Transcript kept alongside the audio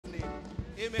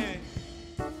Amen.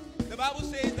 The Bible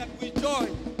says that with joy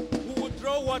we will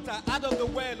draw water out of the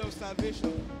well of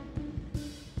salvation.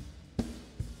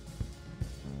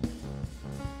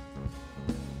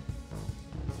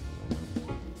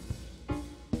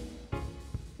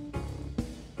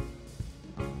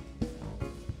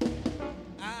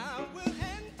 I will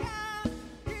enter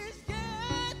his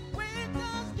gate with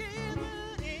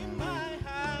thanksgiving in my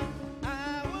heart.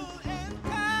 I will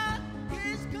enter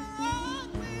his court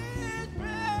with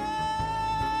praise.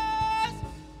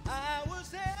 I will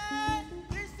say,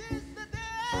 this is the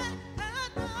day that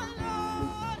the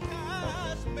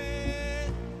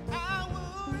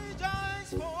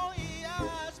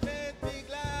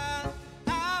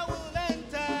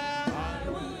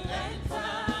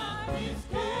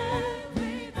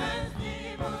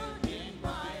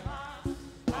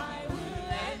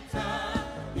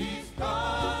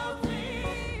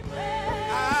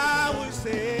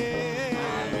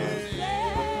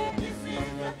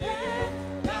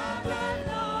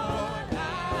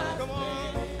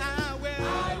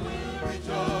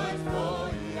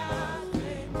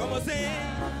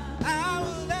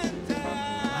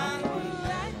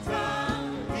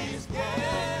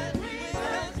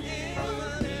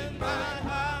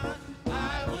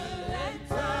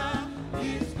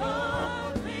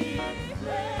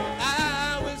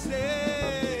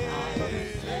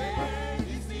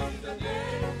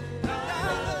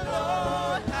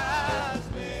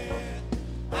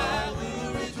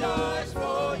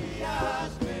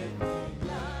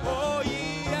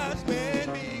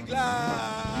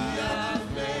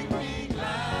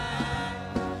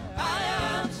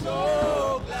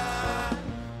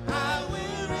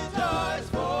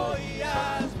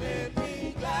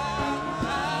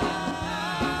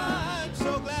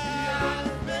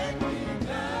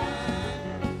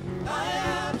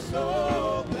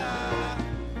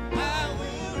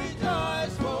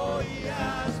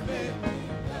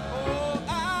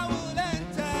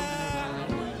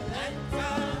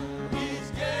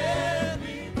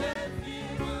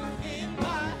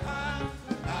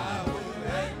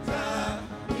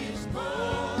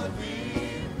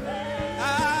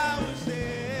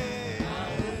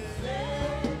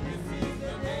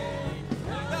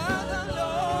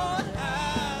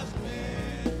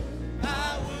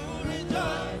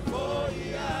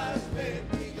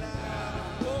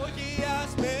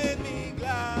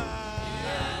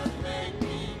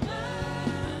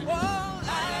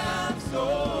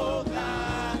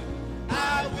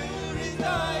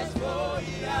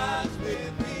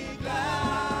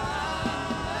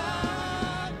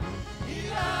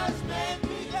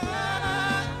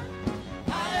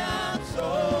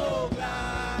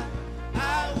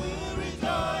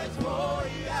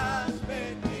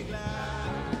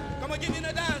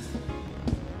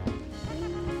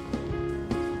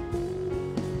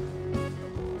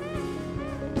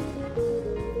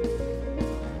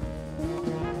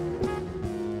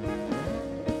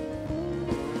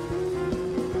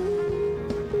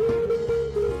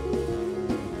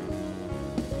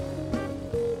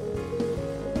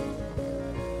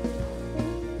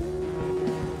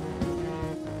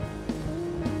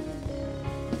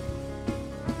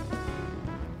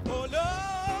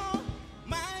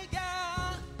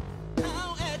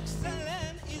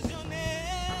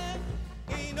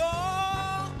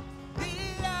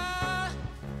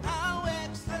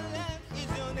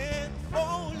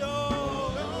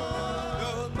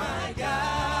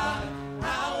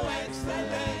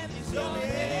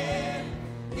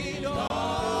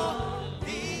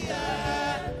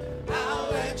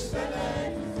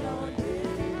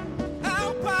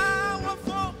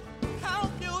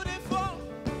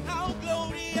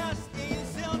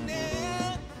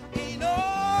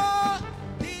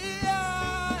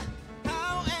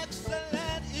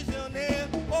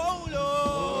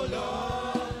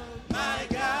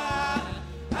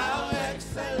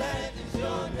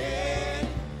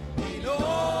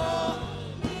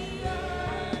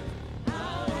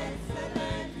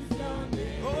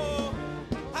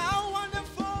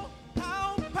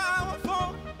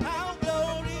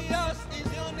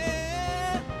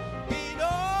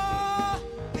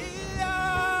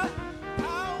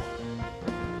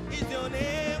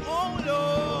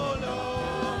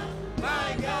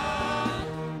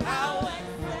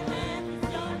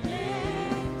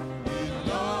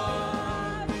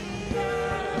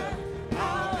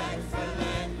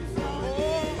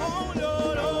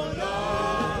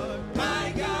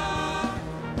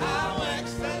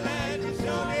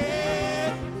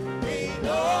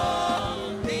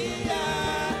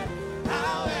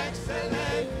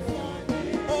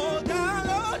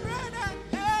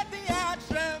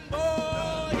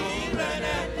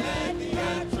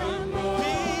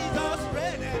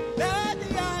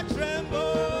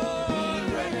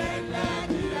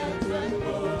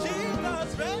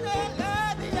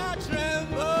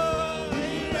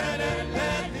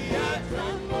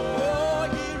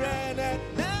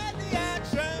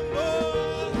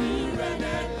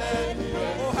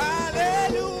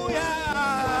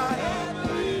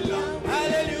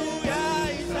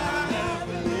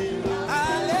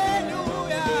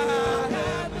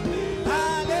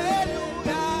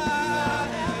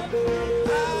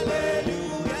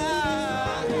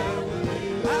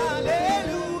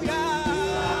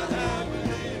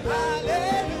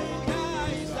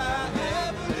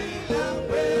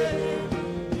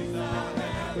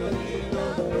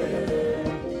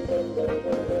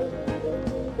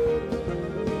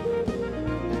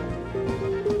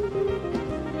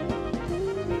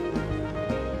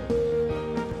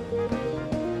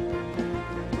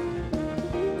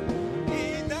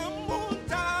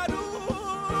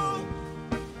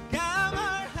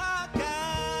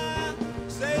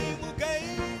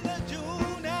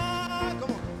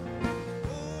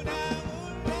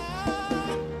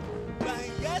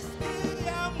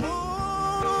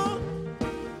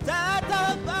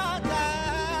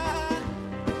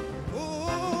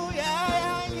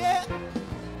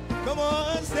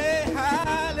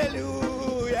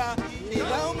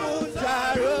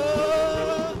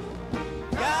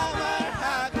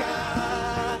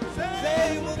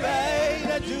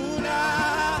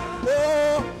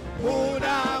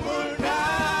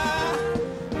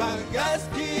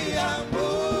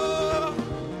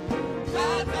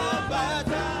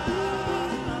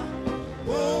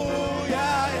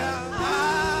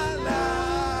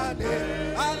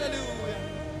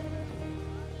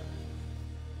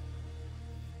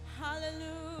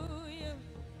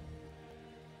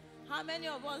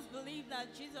many of us believe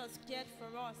that Jesus cared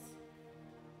for us?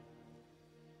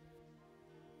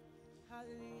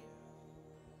 Hallelujah.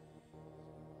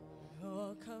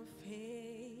 Rock of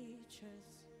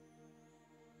Ages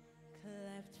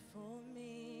cleft for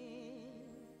me.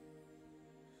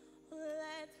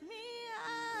 Let me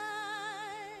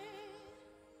hide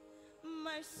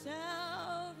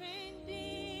myself in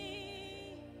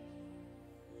thee.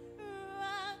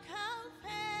 Rock of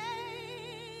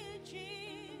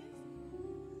Ages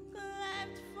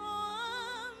cleft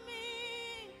for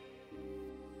me.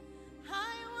 I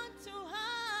want to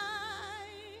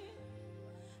hide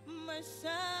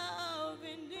myself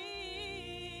in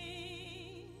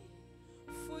thee,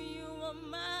 for you are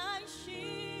my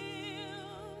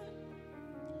shield,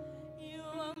 you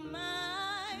are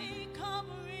my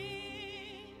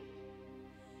covering,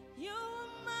 you are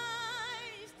my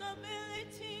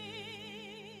stability,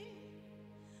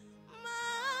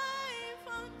 my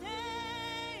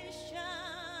foundation,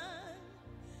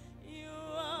 you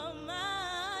are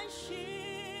my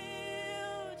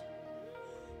shield,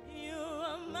 you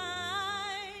are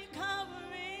my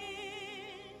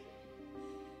covering,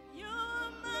 you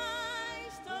are my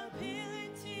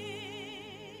stability,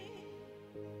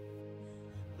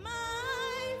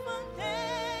 my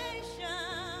foundation.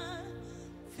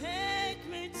 Take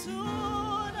me to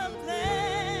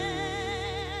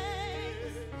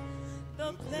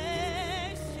the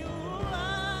place you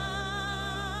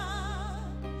are,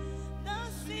 the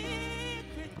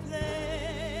secret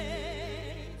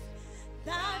place.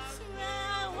 That's where I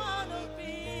wanna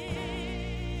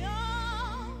be.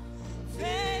 Oh,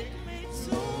 take me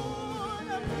to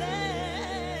the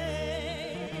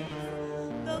place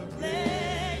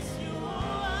you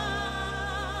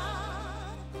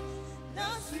are, the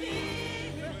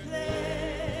secret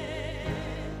place.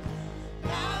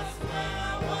 That's where I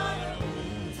wanna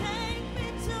be. Take me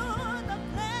to the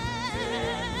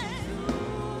place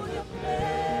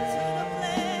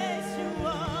you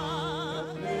are,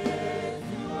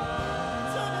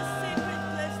 to the secret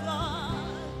place, Lord.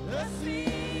 The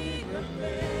secret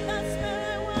place. That's where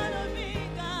I wanna be,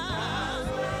 God.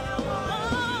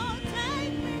 Oh,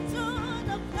 take me to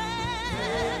the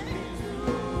place.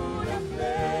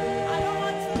 I don't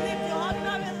want to live the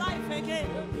ordinary life again.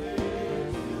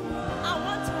 I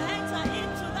want to enter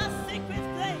into that secret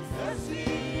place.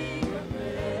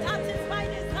 That is my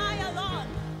desire, Lord.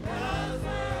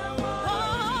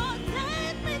 Oh,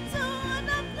 take me to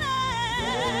the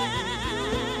place.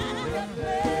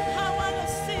 I want to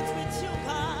sit with you,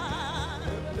 God,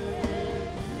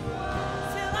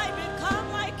 till I become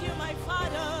like you, my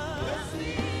Father.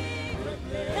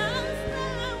 That's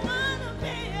where I want to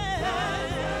be.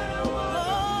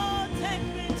 Oh, take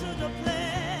me to the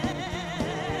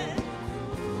place,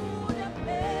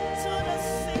 to the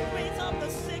secret of the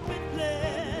secret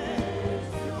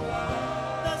place,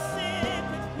 the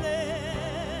secret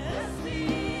place.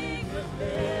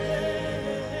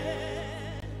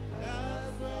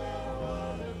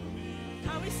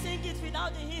 Can we sing it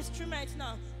without the instruments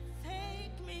now?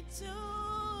 Take me to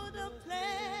the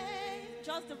place,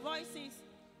 just the voices.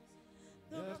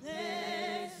 The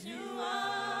place you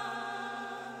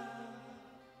are,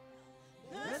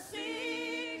 the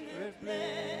secret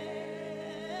place.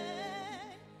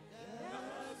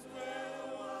 That's where I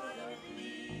wanna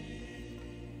be.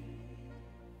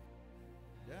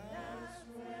 That's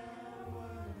where I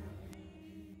wanna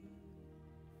be.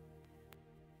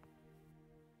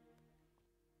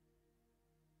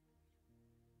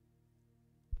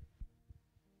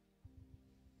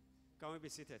 Can we be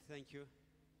seated? Thank you.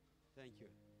 Thank you.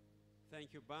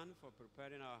 Thank you, Ban, for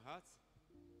preparing our hearts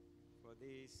for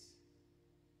this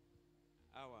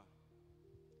hour.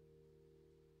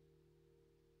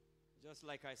 Just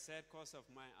like I said, because of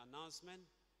my announcement,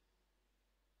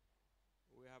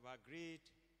 we have agreed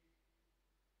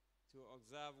to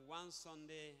observe one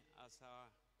Sunday as our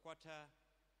quarter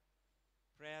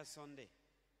prayer Sunday.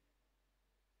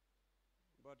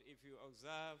 But if you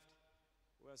observed,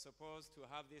 we were supposed to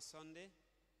have this Sunday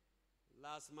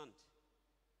last month.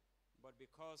 But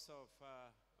because of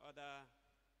other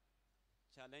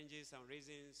challenges and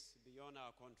reasons beyond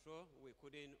our control, we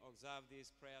couldn't observe this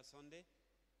prayer Sunday.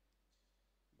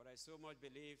 But I so much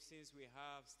believe since we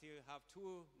still have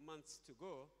 2 months to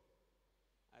go,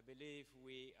 I believe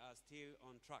we are still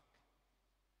on track.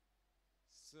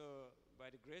 So by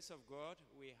the grace of God,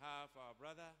 we have our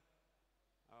brother,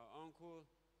 our uncle,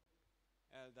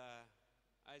 Elder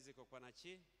Isaac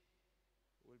Okwanachi,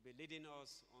 will be leading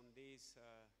us on this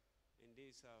in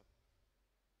this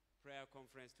prayer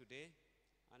conference today.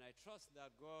 And I trust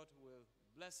that God will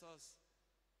bless us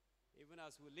even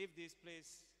as we leave this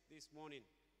place this morning.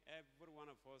 every one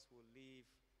of us will leave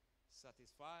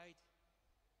satisfied.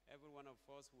 Every one of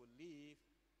us will leave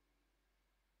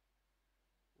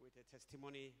with a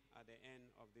testimony at the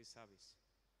end of this service.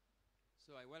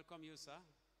 So I welcome you, sir,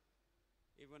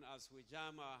 even as we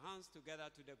jam our hands together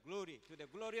to the glory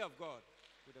of God,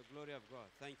 to the glory of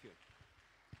God. Thank you.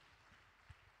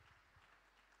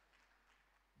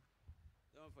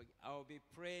 Don't forget, I'll be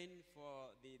praying for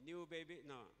the new babies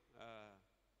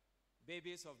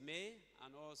of May,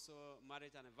 and also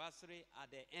marriage anniversary at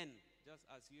the end, just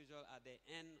as usual at the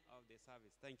end of the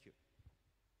service. Thank you.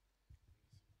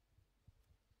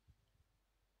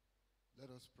 Let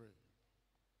us pray.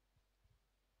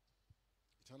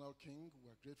 Eternal King, we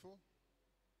are grateful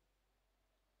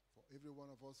for every one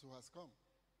of us who has come.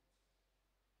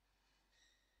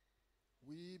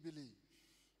 We believe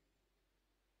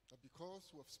that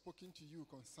because we have spoken to you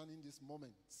concerning these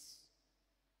moments,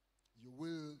 you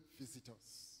will visit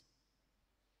us.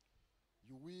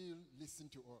 You will listen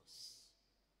to us.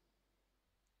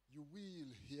 You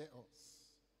will hear us.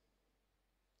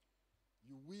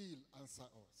 You will answer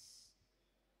us.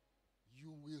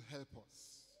 You will help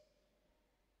us.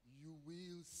 You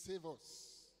will save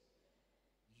us.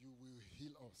 You will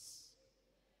heal us.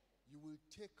 You will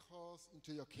take us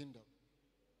into your kingdom.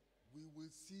 We will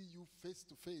see you face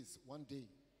to face one day.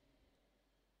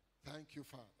 Thank you,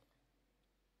 Father.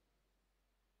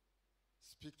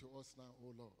 Speak to us now, O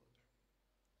Lord,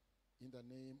 in the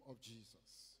name of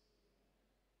Jesus.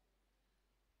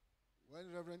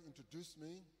 When Reverend introduced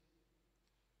me,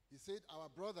 he said, our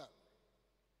brother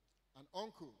and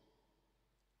uncle.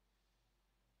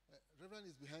 Reverend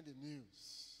is behind the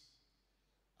news.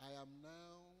 I am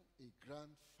now a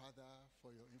grandfather,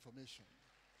 for your information.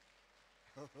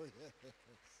 Oh,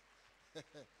 yes.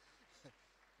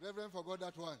 Reverend forgot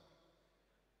that one.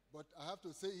 But I have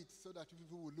to say it so that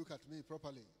people will look at me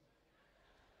properly.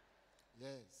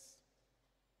 Yes.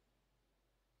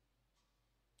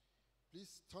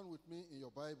 Please turn with me in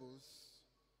your Bibles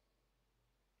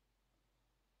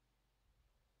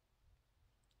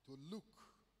to Luke.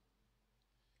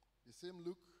 The same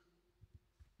Luke,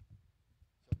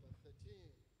 chapter 13.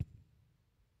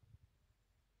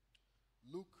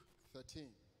 Luke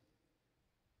 13.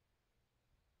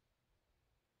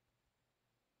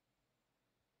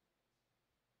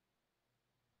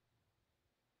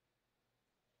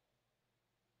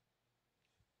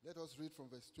 Let us read from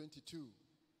verse 22.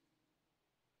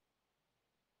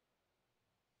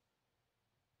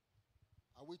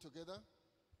 Are we together?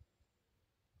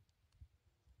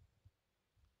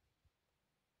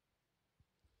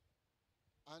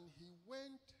 And he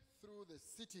went through the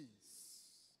cities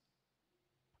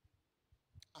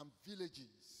and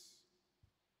villages,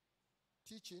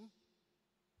 teaching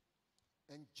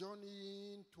and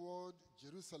journeying toward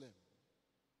Jerusalem.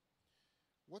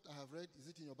 What I have read, is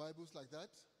it in your Bibles like that?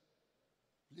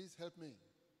 Please help me.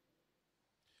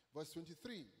 Verse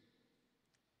 23.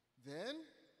 Then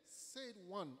said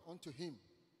one unto him,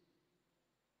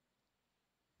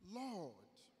 Lord,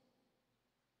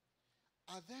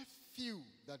 are there few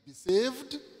that be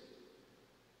saved?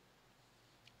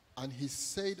 And he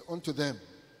said unto them,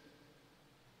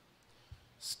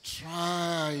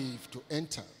 strive to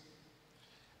enter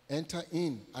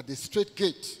in at the straight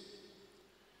gate.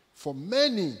 For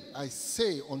many, I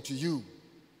say unto you,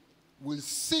 will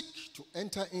seek to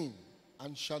enter in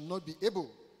and shall not be able.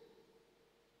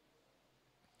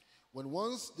 When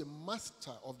once the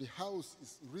master of the house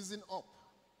is risen up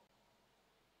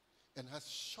and has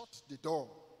shut the door,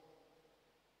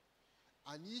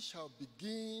 and ye shall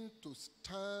begin to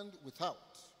stand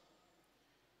without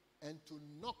and to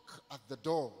knock at the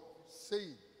door,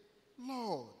 saying,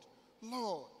 Lord,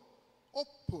 Lord,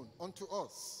 open unto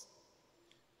us.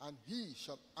 And he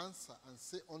shall answer and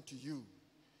say unto you,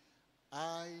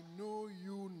 I know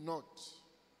you not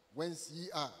whence ye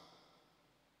are.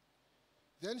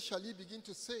 Then shall ye begin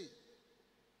to say,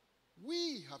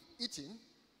 we have eaten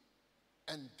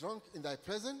and drunk in thy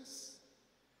presence,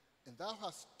 and thou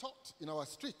hast taught in our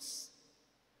streets.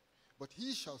 But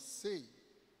he shall say,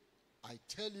 I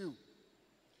tell you,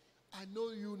 I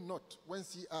know you not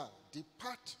whence ye are.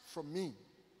 Depart from me,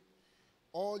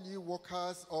 all ye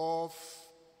workers of.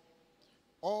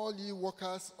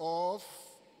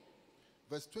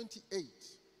 Verse 28,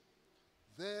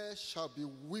 there shall be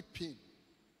weeping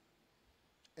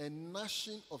and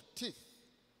gnashing of teeth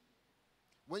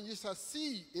when ye shall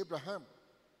see Abraham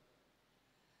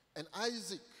and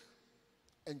Isaac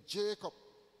and Jacob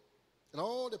and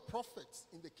all the prophets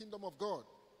in the kingdom of God,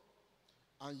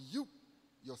 and you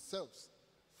yourselves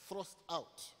thrust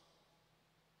out.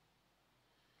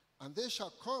 And they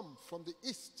shall come from the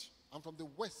east and from the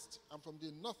west, and from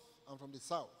the north, and from the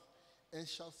south, and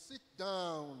shall sit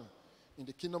down in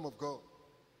the kingdom of God.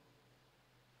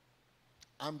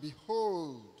 And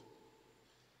behold,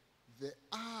 there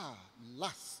are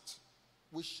last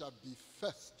which shall be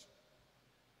first,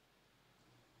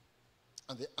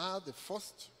 and there are the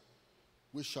first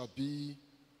which shall be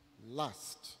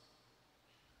last.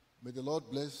 May the Lord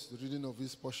bless the reading of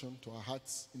this portion to our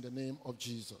hearts in the name of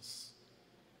Jesus.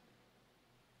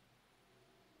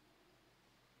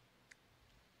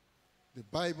 The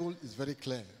Bible is very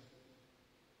clear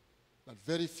that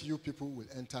very few people will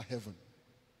enter heaven.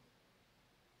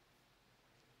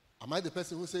 Am I the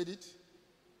person who said it?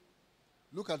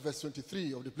 Look at verse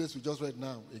 23 of the place we just read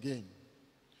now again.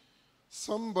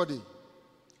 Somebody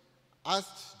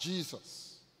asked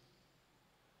Jesus,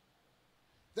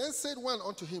 then said one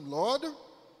unto him, Lord,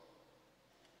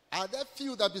 are there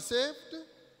few that be saved?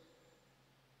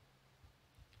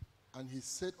 And he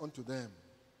said unto them,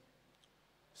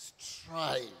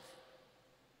 strive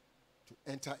to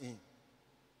enter in.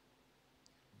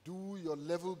 Do your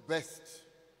level best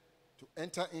to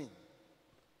enter in,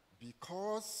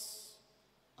 because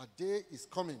a day is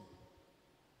coming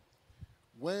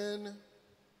when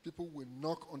people will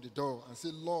knock on the door and say,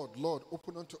 Lord, Lord,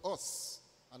 open unto us.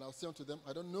 And I'll say unto them,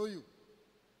 I don't know you.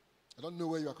 I don't know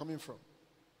where you are coming from.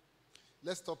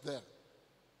 Let's stop there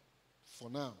for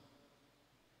now.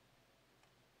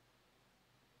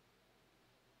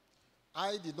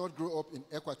 I did not grow up in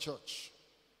Ekwa Church.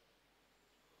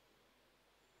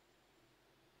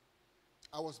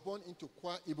 I was born into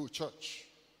Kwa Ibu Church.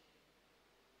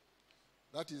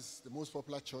 That is the most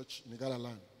popular church in Igala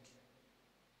land.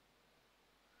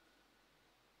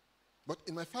 But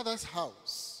in my father's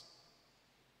house,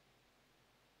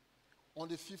 on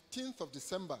the 15th of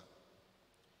December,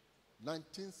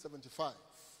 1975,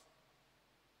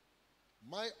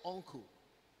 my uncle,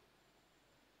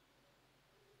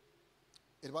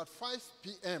 at about 5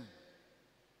 p.m.,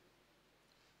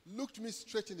 looked me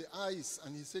straight in the eyes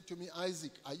and he said to me,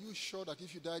 Isaac, are you sure that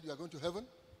if you died, you are going to heaven?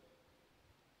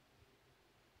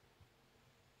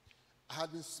 I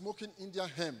had been smoking Indian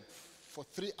hemp for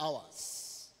 3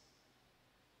 hours.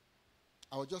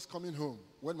 I was just coming home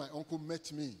when my uncle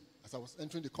met me as I was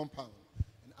entering the compound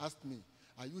and asked me,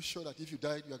 are you sure that if you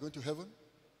died, you are going to heaven?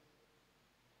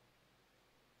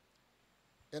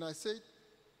 And I said,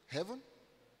 heaven?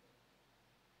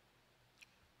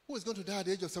 Who is going to die at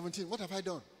the age of 17? What have I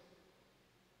done?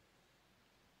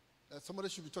 Somebody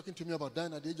should be talking to me about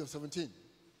dying at the age of 17.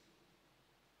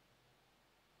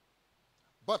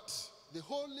 But the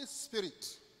Holy Spirit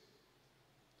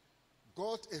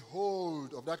got a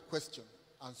hold of that question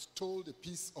and stole the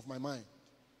peace of my mind.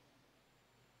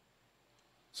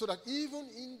 So that even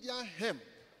Indian hemp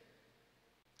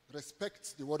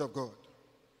respects the word of God.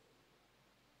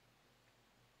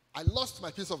 I lost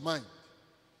my peace of mind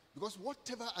because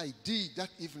whatever I did that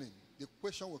evening, the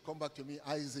question will come back to me,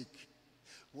 Isaac,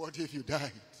 what if you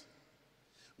died?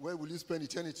 Where will you spend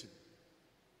eternity?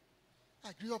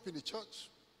 I grew up in the church.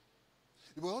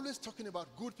 They were always talking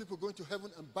about good people going to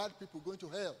heaven and bad people going to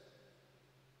hell.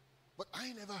 But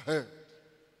I never heard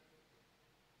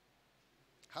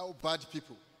how bad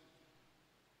people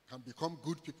can become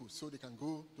good people so they can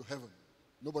go to heaven.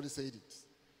 Nobody said it.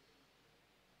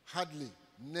 Hardly,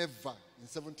 never, in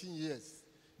 17 years,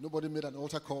 nobody made an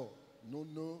altar call.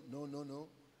 No.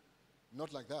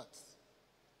 Not like that.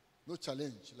 No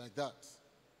challenge like that.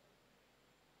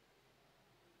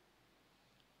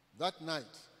 That night,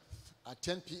 at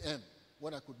 10 p.m.,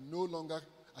 when I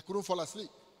couldn't fall asleep,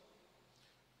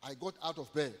 I got out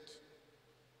of bed,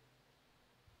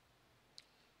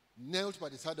 knelt by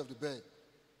the side of the bed,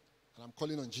 and I'm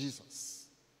calling on Jesus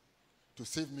to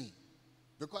save me.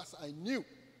 Because I knew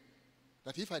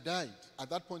that if I died at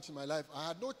that point in my life, I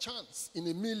had no chance in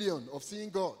a million of seeing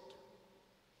God.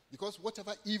 Because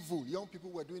whatever evil young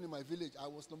people were doing in my village, I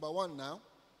was number one now.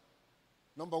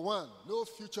 Number one, no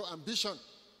future ambition,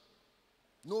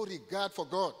 no regard for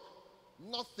God,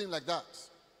 nothing like that.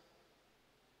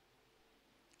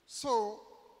 So,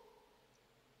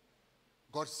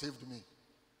 God saved me.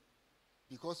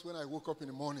 Because when I woke up in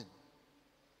the morning,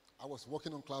 I was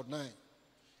walking on cloud 9.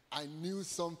 I knew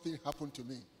something happened to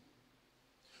me.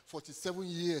 47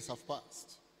 years have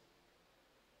passed.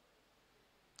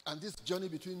 And this journey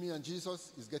between me and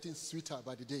Jesus is getting sweeter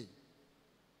by the day.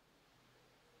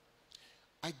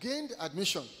 I gained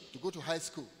admission to go to high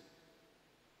school.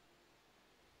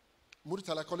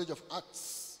 Muritala College of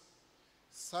Arts,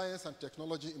 Science and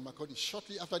Technology in Makurdi,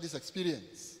 shortly after this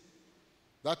experience.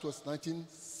 That was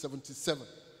 1977.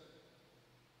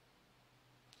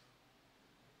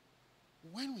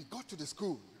 When we got to the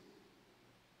school,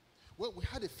 Well, we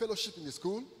had a fellowship in the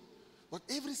school, but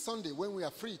every Sunday when we are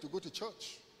free to go to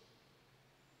church,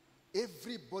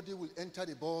 everybody will enter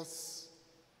the bus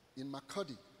in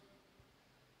Makurdi.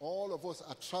 All of us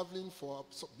are traveling for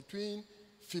between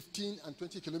 15 and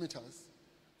 20 kilometers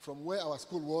from where our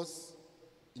school was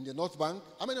in the North Bank.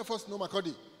 How many of us know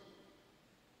Makurdi?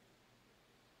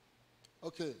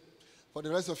 Okay. For the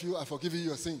rest of you, I forgive you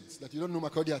your sins, that you don't know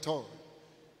Makurdi at all.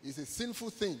 It's a sinful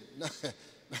thing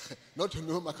not to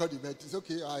know Makurdi, but it's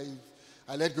okay,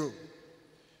 I let go.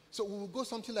 So we will go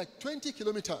something like 20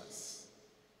 kilometers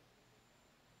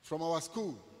from our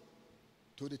school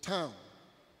to the town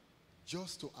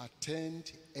just to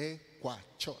attend Ekwa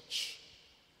Church.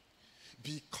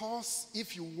 Because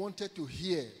if you wanted to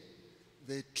hear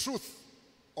the truth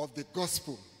of the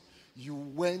gospel, you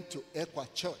went to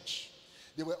Ekwa Church.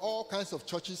 There were all kinds of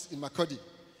churches in Makurdi.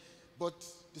 But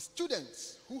the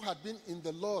students who had been in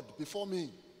the Lord before me,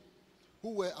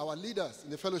 who were our leaders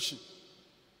in the fellowship,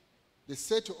 they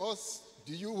said to us,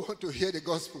 do you want to hear the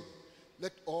gospel?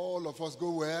 Let all of us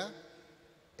go where?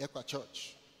 Ekwa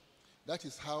Church. That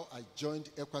is how I joined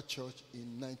Ekwa Church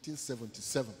in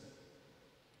 1977.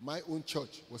 My own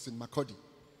church was in Makurdi.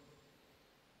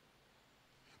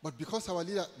 But because our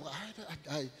leader,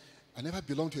 I never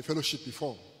belonged to a fellowship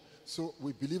before. So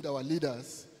we believed our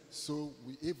leaders, so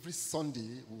every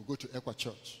Sunday we will go to Ekwa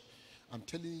Church. I'm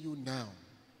telling you now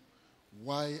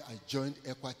why I joined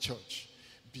Ekwa Church.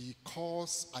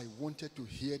 Because I wanted to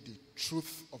hear the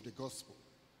truth of the gospel.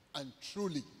 And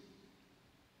truly,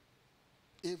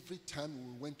 every time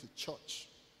we went to church,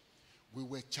 we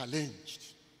were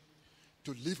challenged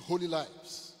to live holy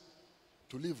lives,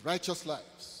 to live righteous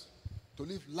lives, to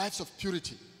live lives of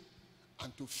purity,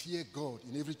 and to fear God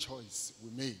in every choice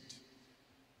we made.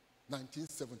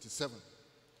 1977.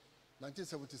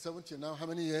 1977 till now, how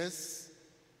many years?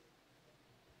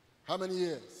 How many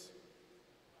years?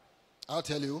 I'll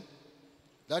tell you.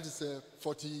 That is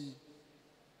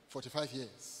 45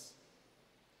 years.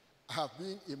 I have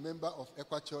been a member of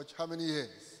Ekwa Church how many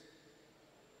years?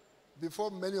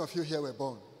 Before many of you here were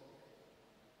born.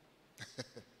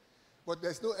 But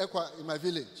there's no Ekwa in my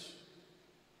village.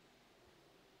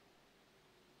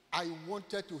 I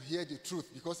wanted to hear the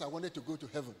truth because I wanted to go to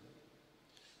heaven.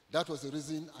 That was the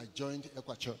reason I joined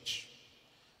Ekwa Church.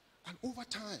 And over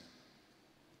time,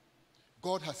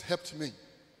 God has helped me.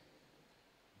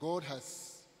 God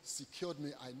has secured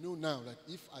me. I know now that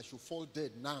if I should fall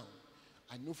dead now,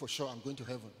 I know for sure I'm going to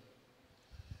heaven.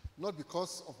 Not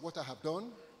because of what I have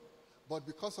done, but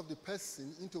because of the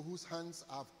person into whose hands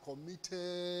I've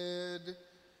committed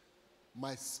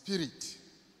my spirit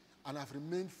and I've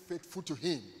remained faithful to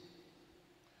him.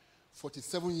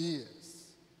 47 years.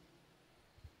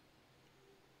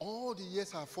 All the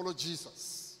years I have followed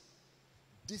Jesus,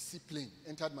 discipline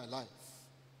entered my life.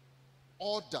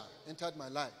 Order entered my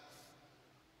life.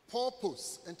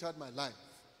 Purpose entered my life.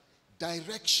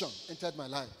 Direction entered my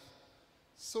life.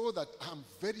 So that I'm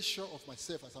very sure of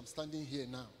myself as I'm standing here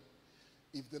now.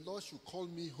 If the Lord should call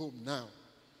me home now,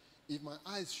 if my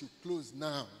eyes should close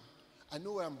now, I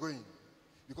know where I'm going.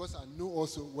 Because I know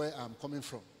also where I'm coming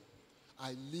from.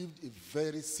 I lived a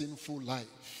very sinful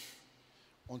life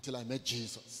until I met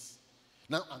Jesus.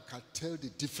 Now I can tell the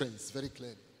difference very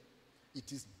clearly.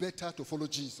 It is better to follow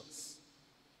Jesus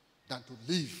than to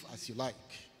live as you like.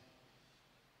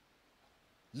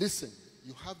 Listen,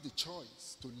 you have the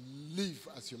choice to live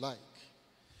as you like.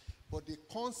 But the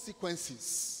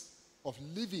consequences of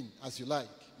living as you like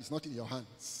is not in your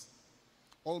hands.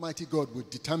 Almighty God will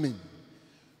determine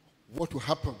what will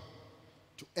happen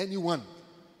to anyone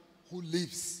who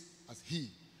lives as he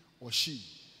or she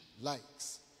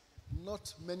likes.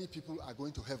 Not many people are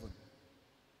going to heaven.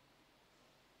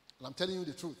 And I'm telling you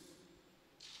the truth.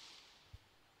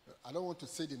 I don't want to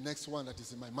say the next one that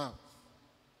is in my mouth.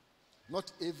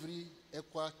 Not every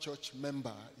Ekwa Church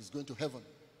member is going to heaven.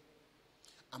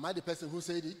 Am I the person who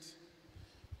said it?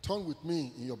 Turn with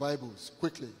me in your Bibles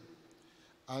quickly.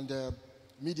 And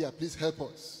media, please help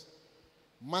us.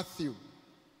 Matthew.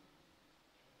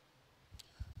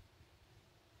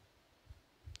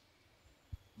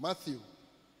 Matthew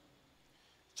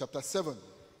chapter 7,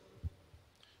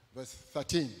 verse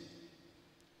 13.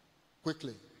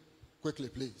 Quickly,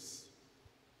 please.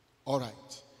 All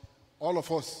right. All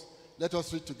of us, let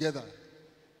us read together.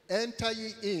 Enter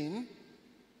ye in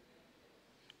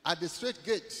at the straight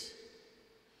gate,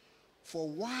 for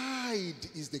wide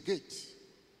is the gate,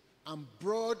 and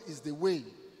broad is the way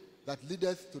that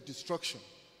leadeth to destruction.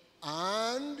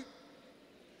 And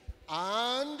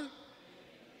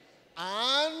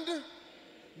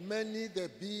many there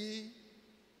be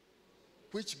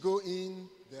which go in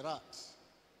thereat.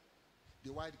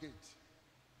 the wide gate.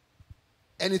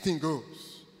 Anything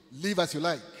goes. Live as you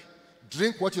like.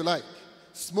 Drink what you like.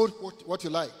 Smoke what you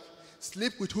like.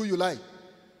 Sleep with who you like.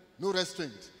 No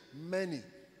restraint. Many.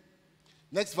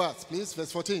 Next verse, please.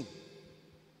 Verse 14.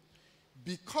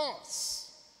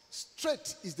 Because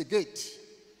straight is the gate,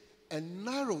 and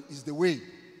narrow is the way,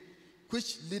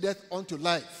 which leadeth unto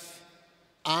life.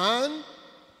 And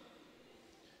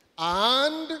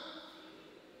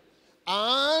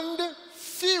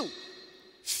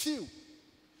few.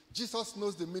 Jesus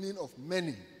knows the meaning of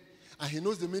many, and he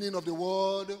knows the meaning of the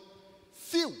word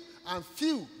few. And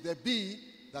few there be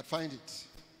that find it.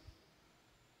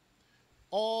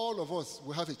 All of us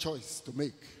will have a choice to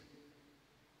make,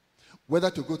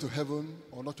 whether to go to heaven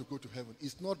or not to go to heaven.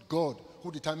 It's not God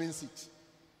who determines it.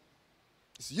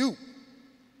 It's you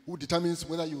who determines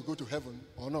whether you will go to heaven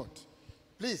or not.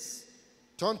 Please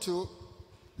turn to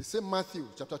the same Matthew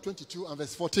chapter 22 and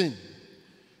verse 14.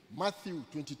 Matthew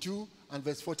 22 and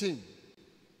verse 14.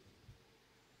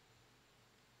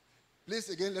 Please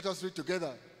again, let us read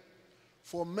together.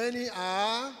 For many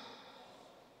are,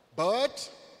 but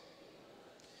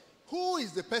who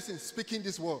is the person speaking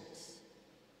these words?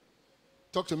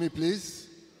 Talk to me, please.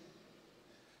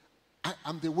 I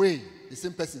am the way, the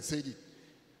same person said it.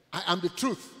 I am the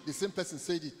truth, the same person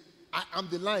said it. I am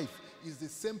the life, is the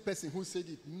same person who said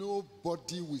it.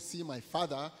 Nobody will see my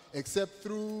Father except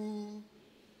through.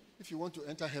 If you want to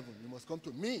enter heaven, you must come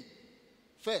to me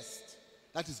first.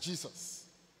 That is Jesus.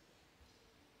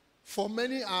 For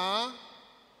many are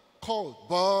called,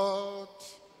 but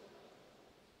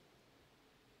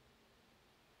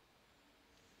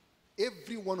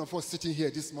every one of us sitting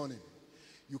here this morning,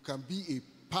 you can be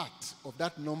a part of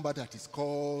that number that is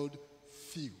called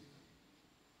few.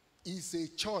 It's a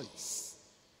choice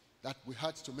that we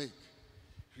had to make.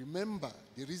 Remember,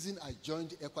 the reason I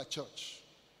joined Equa Church,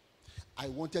 I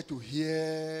wanted to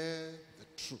hear the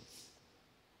truth.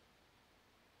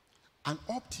 And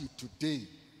up to today,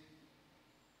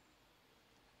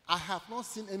 I have not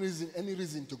seen any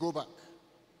reason to go back.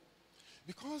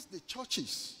 Because the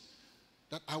churches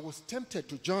that I was tempted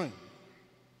to join,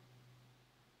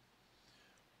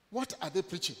 what are they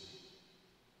preaching?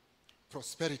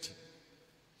 Prosperity.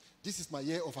 This is my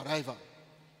year of arrival.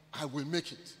 I will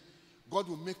make it. God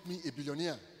will make me a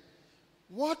billionaire.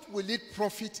 What will it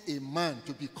profit a man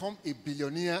to become a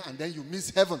billionaire and then you miss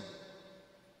heaven?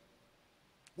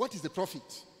 What is the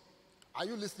profit? Are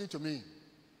you listening to me?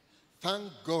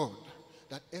 Thank God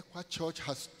that Equa Church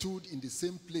has stood in the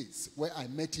same place where I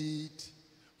met it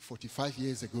 45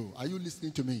 years ago. Are you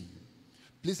listening to me?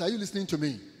 Please, are you listening to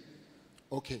me?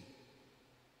 Okay.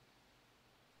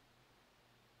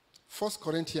 1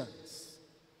 Corinthians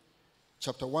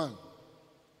chapter 1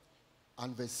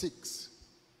 and verse 6.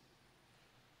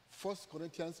 1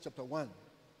 Corinthians chapter 1.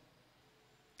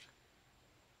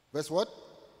 Verse what?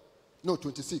 No,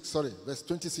 26, sorry. Verse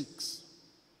 26.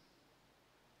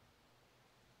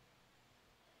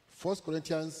 1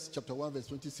 Corinthians chapter 1 verse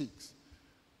 26.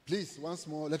 Please, once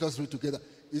more, let us read together.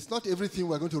 It's not everything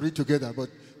we're going to read together, but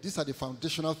these are the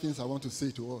foundational things I want to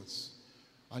say to us.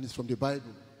 And it's from the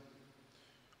Bible.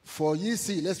 For ye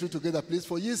see, let's read together, please.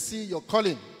 For ye see your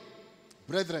calling,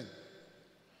 brethren,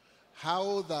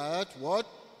 how that, what?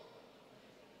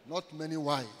 Not many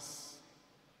wise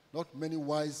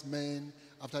men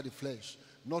after the flesh.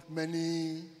 Not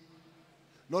many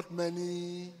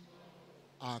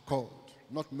are called.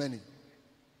 Not many.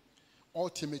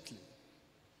 Ultimately,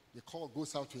 the call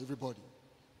goes out to everybody.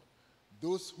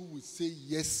 Those who will say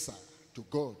yes, sir, to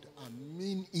God and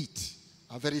mean it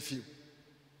are very few.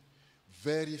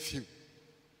 Very few.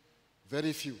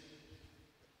 Very few.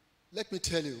 Let me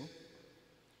tell you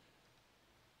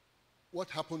what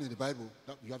happened in the Bible.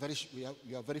 You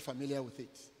are very familiar with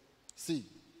it. See,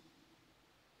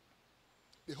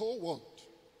 the whole world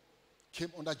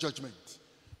came under judgment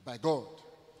by God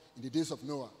in the days of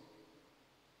Noah.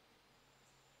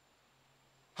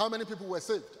 How many people were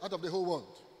saved out of the whole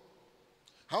world?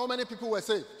 How many people were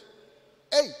saved?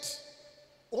 8.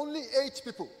 Only 8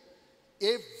 people.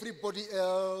 Everybody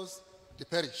else, they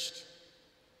perished.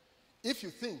 If you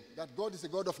think that God is a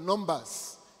God of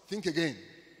numbers, think again.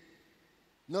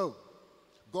 No.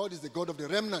 God is the God of the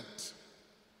remnant.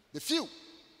 The few.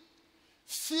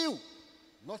 Few.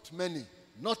 Not many.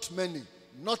 Not many.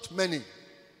 Not many.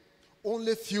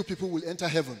 Only few people will enter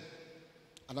heaven.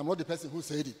 And I'm not the person who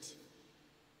said it.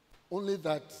 Only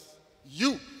that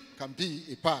you can be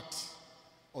a part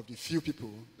of the few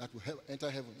people that will enter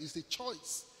heaven. It's a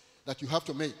choice that you have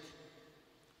to make.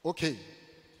 Okay.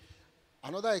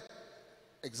 Another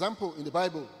example in the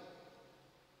Bible.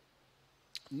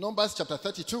 Numbers chapter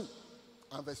 32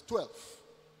 and verse 12.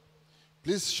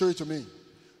 Please show it to me.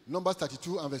 Numbers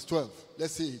 32 and verse 12.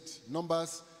 Let's see it.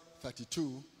 Numbers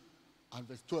 32 and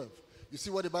verse 12. You see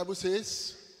what the Bible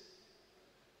says?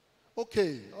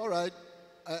 Okay, all right.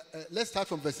 Let's start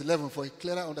from verse 11 for a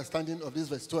clearer understanding of this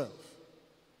verse 12.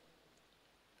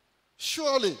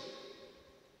 Surely,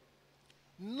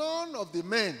 none of the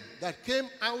men that came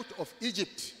out of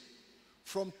Egypt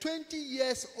from 20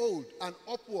 years old and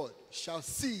upward shall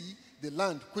see the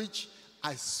land which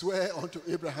I swear unto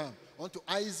Abraham, unto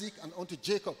Isaac, and unto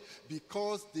Jacob,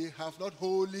 because they have not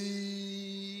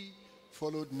wholly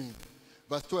followed me.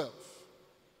 Verse 12.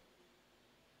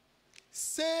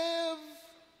 Save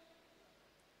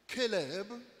Caleb,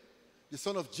 the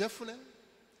son of Jephunneh,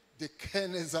 the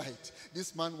Kenizzite.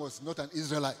 This man was not an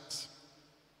Israelite.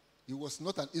 He was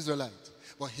not an Israelite,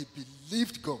 but he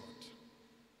believed God.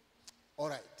 All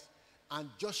right. And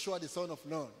Joshua, the son of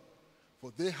Nun,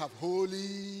 for they have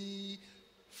wholly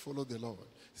followed the Lord.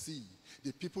 See,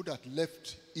 the people that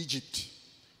left Egypt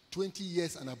 20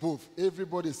 years and above,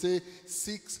 everybody say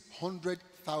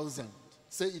 600,000.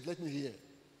 Say it, let me hear.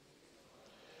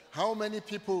 How many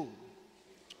people?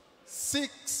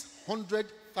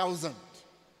 600,000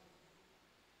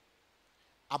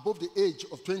 above the age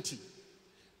of 20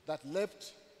 that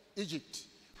left Egypt.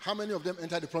 How many of them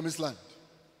entered the promised land?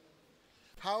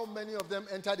 How many of them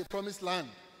entered the promised land?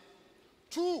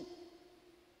 2.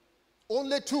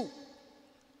 Only 2.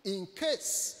 In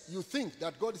case you think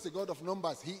that God is a God of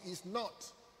numbers, he is not.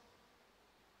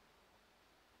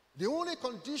 The only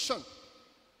condition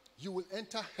you will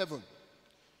enter heaven,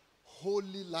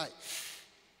 holy life,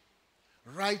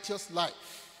 righteous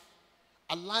life,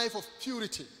 a life of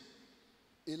purity,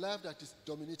 a life that is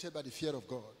dominated by the fear of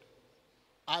God.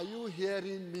 Are you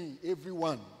hearing me,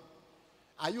 everyone?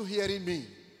 Are you hearing me?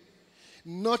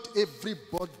 Not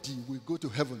everybody will go to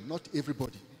heaven. Not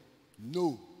everybody.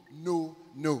 No, no,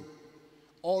 no.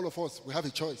 All of us, we have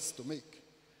a choice to make.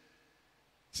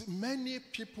 See, many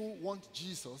people want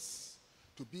Jesus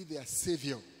to be their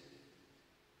savior.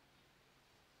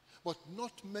 But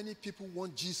not many people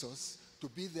want Jesus to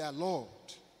be their Lord.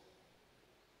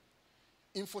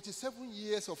 In 47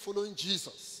 years of following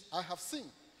Jesus, I have seen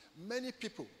many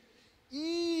people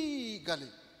eagerly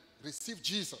receive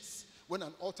Jesus when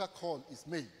an altar call is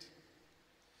made.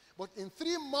 But in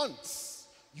 3 months,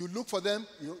 you look for them,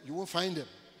 you won't find them.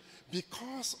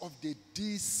 Because of the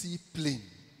discipline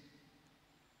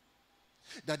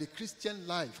that the Christian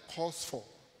life calls for.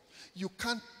 You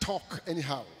can't talk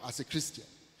anyhow as a Christian.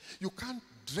 You can't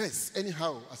dress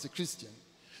anyhow as a Christian.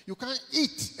 You can't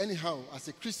eat anyhow as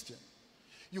a Christian.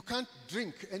 You can't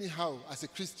drink anyhow as a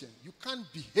Christian. You can't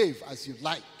behave as you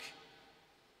like.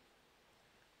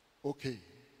 Okay.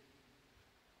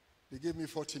 They gave me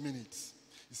 40 minutes.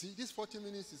 You see, this 40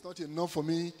 minutes is not enough for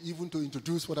me even to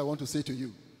introduce what I want to say to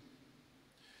you.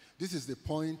 This is the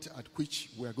point at which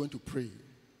we are going to pray.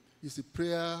 It's a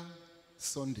prayer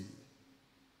Sunday.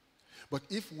 But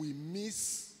if we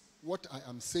miss what I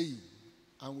am saying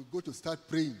and we go to start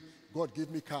praying, God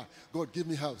give me car, God give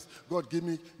me house, God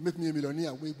make me a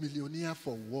millionaire. Well, millionaire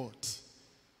for what?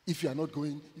 If you are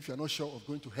not sure of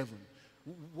going to heaven,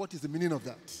 what is the meaning of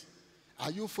that?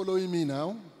 Are you following me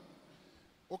now?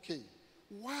 Okay.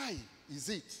 Why is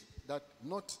it that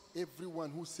not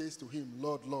everyone who says to him,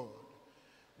 Lord, Lord,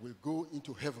 will go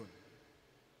into heaven?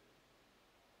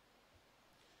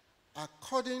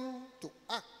 According to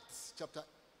Acts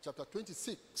chapter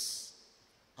 26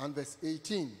 and verse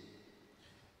 18,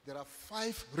 there are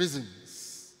 5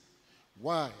 reasons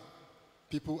why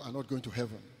people are not going to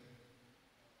heaven.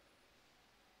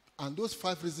 And those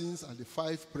 5 reasons are the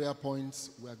 5 prayer points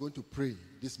we are going to pray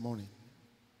this morning.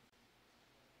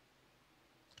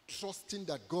 Trusting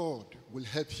that God will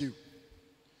help you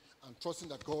and trusting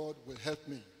that God will help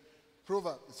me.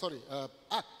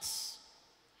 Acts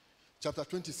chapter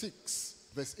 26,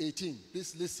 verse 18.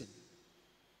 Please listen.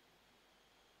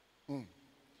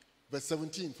 Verse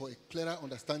 17 for a clearer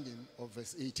understanding of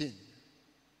verse 18.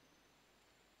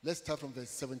 Let's start from verse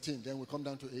 17, then we'll come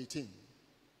down to 18.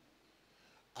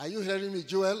 Are you hearing me,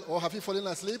 Joel, or have you fallen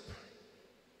asleep?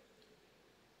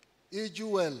 Hey,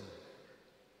 Joel.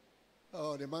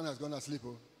 Oh, the man has gone asleep.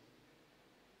 Oh.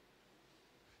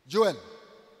 Joel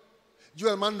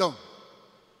Mandong.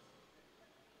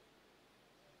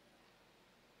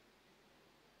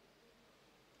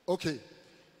 Okay.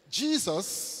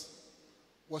 Jesus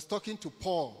was talking to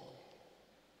Paul.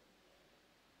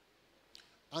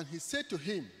 And he said to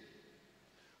him,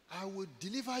 I will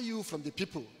deliver you from the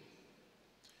people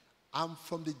and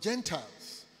from the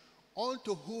Gentiles,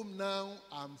 unto whom now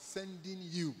I'm sending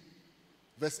you.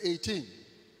 Verse 18.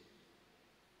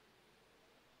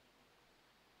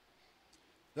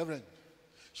 Reverend,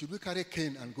 Should we carry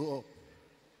Cain and go up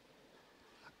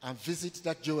and visit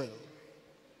that Joel?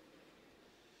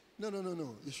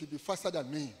 No. He should be faster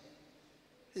than me.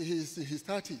 He's in his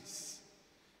 30s.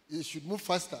 He should move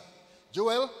faster.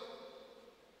 Joel,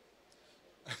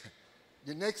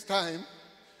 the next time,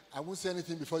 I won't say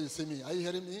anything before you see me. Are you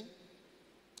hearing me?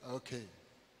 Okay.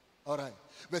 All right.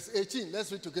 Verse 18,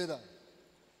 let's read together.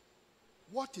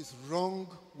 What is wrong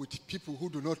with people who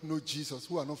do not know Jesus,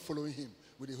 who are not following him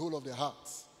with the whole of their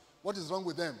hearts? What is wrong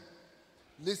with them?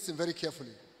 Listen very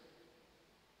carefully.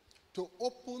 To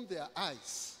open their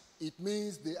eyes, it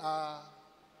means they are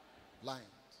blind.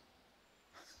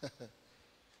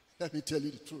 Let me tell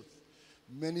you the truth.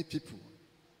 Many people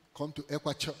come to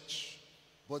Equa Church,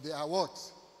 but they are what?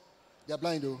 They are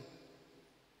blind, though.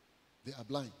 They are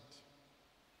blind.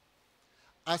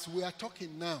 As we are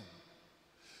talking now,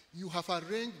 you have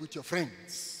arranged with your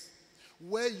friends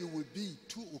where you will be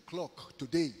 2 o'clock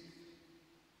today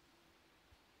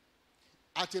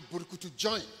at a burkutu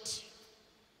joint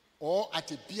or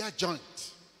at a beer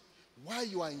joint. While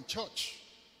you are in church,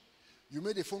 you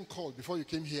made a phone call before you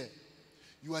came here.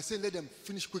 You are saying, let them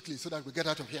finish quickly so that we get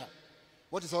out of here.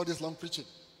 What is all this long preaching?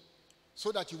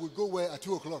 So that you will go where at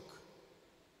 2 o'clock?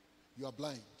 You are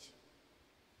blind.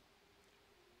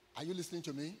 Are you listening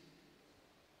to me?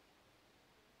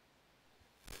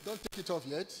 Don't take it off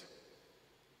yet.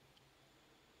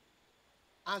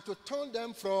 And to turn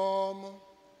them from,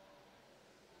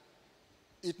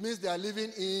 it means they are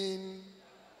living in,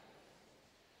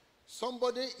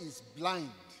 somebody is blind.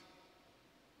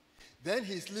 Then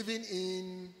he's living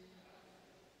in,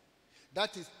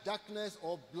 that is darkness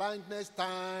or blindness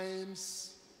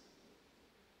times.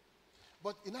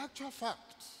 But in actual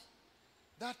fact,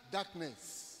 that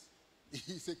darkness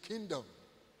is a kingdom.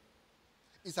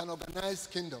 It's an organized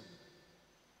kingdom.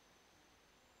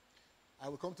 I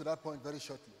will come to that point very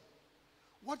shortly.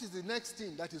 What is the next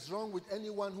thing that is wrong with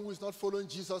anyone who is not following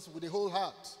Jesus with the whole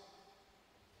heart?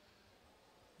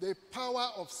 The power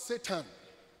of Satan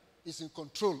is in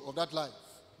control of that life.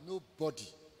 Nobody,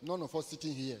 none of us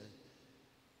sitting here,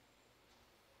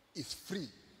 is free.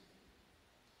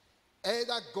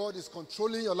 Either God is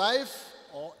controlling your life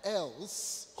or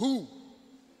else who?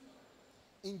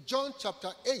 In John chapter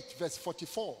 8, verse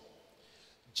 44,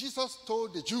 Jesus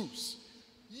told the Jews,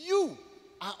 you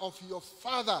are of your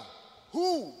father,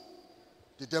 who?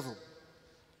 The devil.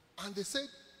 And they said,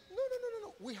 no.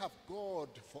 We have God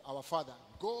for our father.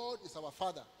 God is our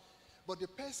father. But the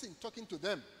person talking to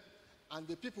them and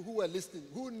the people who were listening,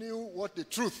 who knew what the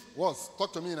truth was?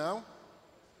 Talk to me now.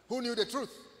 Who knew the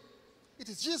truth? It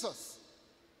is Jesus.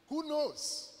 Who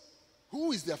knows?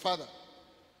 Who is their father?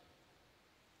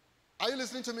 Are you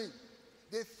listening to me?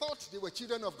 They thought they were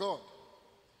children of God.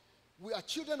 We are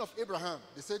children of Abraham.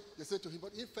 They said to him,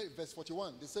 but in verse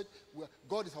 41, they said,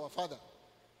 God is our father.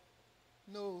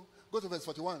 No. Go to verse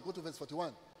 41. Go to verse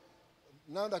 41.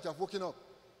 Now that you have woken up.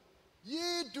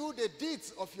 Ye do the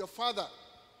deeds of your father.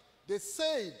 They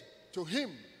said to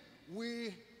him,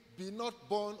 we be not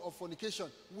born of fornication.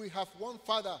 We have one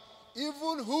father,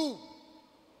 even who?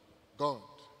 God.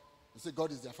 They said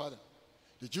God is their father.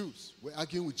 The Jews were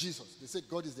arguing with Jesus. They said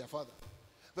God is their father.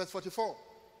 Verse 44.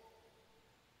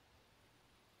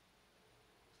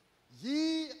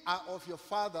 Ye are of your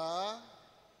father,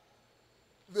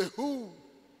 the who?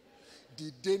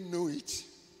 Did they know it?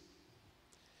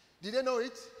 Did they know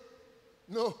it?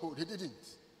 No, they didn't.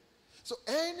 So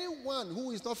anyone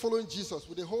who is not following Jesus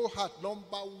with the whole heart,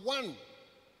 number one,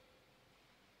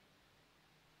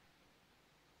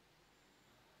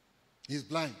 he's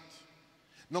blind.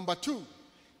 Number two,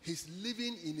 he's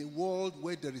living in a world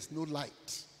where there is no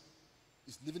light.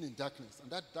 He's living in darkness.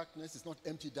 And that darkness is not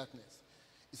empty darkness.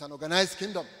 It's an organized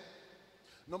kingdom.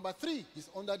 Number three, he's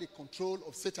under the control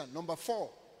of Satan. Number four,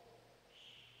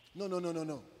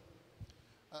 no.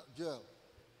 Joel,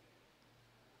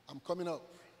 I'm coming up.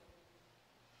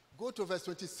 Go to verse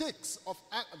 26 of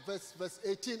verse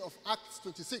 18 of Acts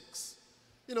 26.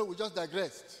 We just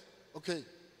digressed. Okay.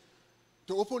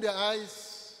 To open their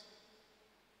eyes,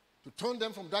 to turn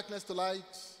them from darkness to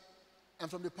light, and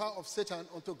from the power of Satan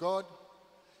unto God,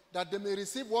 that they may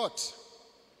receive what?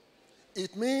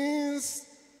 It means,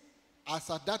 as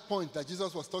at that point that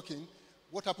Jesus was talking,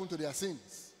 what happened to their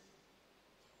sins?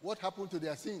 What happened to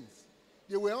their sins?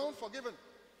 They were unforgiven.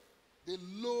 The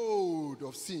load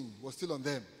of sin was still on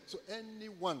them. So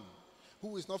anyone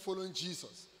who is not following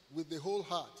Jesus with the whole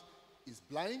heart is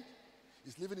blind,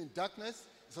 is living in darkness,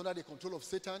 is under the control of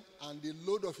Satan, and the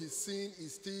load of his sin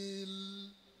is still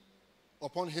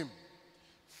upon him.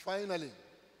 Finally,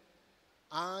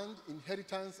 and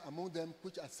inheritance among them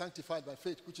which are sanctified by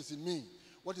faith, which is in me.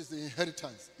 What is the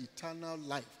inheritance? Eternal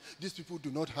life. These people do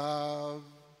not have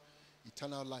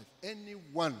eternal life.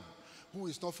 Anyone who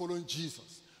is not following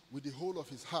Jesus with the whole of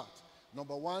his heart,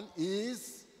 number one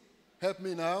is, help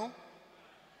me now.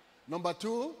 Number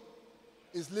two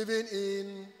is living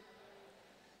in.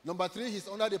 Number three, he's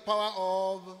under the power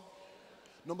of.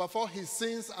 Number four, his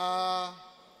sins are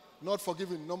not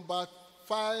forgiven. Number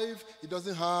five, he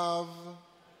doesn't have.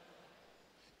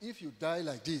 If you die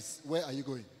like this, where are you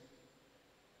going?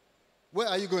 Where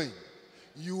are you going?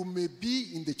 You may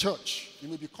be in the church. You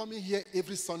may be coming here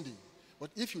every Sunday.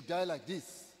 But if you die like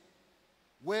this,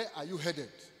 where are you headed?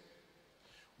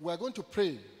 We are going to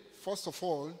pray, first of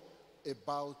all,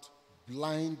 about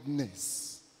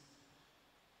blindness.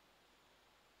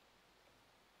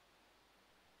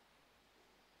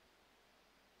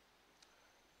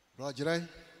 Brother Jirai,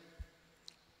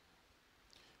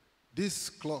 this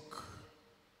clock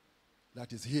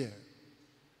that is here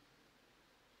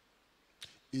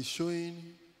is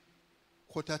showing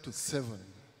 7:15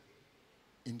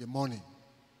 in the morning.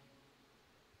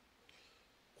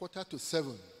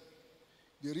 7:15.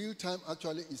 The real time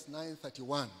actually is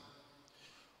 9:31.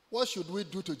 What should we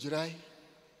do to Jirai?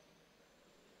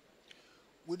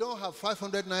 We don't have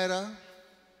 500 naira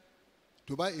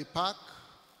to buy a pack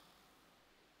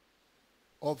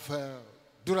of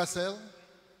Duracell.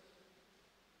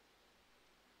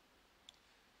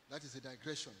 That is a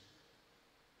digression.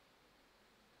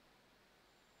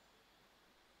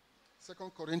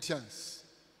 2 Corinthians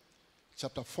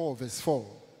chapter 4 verse 4.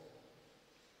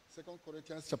 2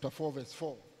 Corinthians chapter 4 verse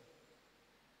 4.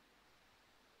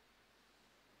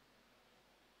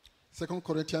 2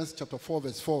 Corinthians chapter 4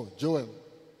 verse 4. Joel.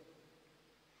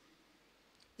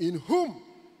 In whom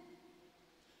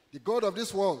the God of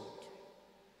this world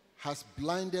has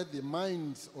blinded the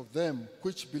minds of them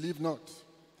which believe not,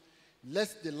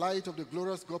 lest the light of the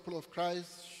glorious gospel of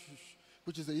Christ,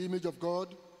 which is the image of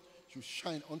God, should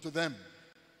shine unto them.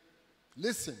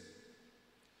 Listen,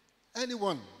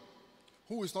 anyone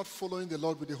who is not following the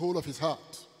Lord with the whole of his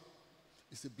heart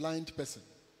is a blind person.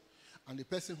 And the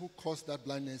person who caused that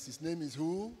blindness, his name is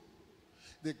who?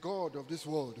 The God of this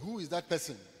world. Who is that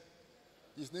person?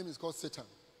 His name is called Satan.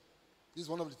 This is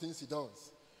one of the things he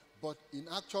does. But in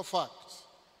actual fact,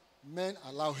 men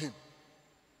allow him.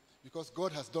 Because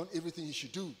God has done everything he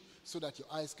should do so that your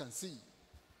eyes can see.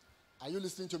 Are you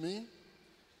listening to me?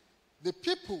 The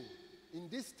people in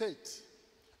this state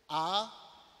are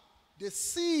the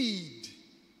seed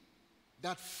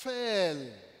that fell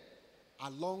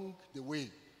along the way.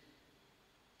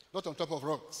 Not on top of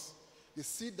rocks. The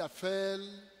seed that fell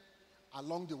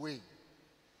along the way.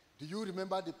 Do you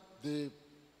remember the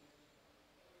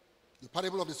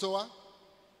parable of the sower?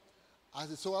 As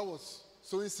the sower was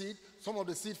sowing seed, some of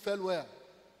the seed fell where?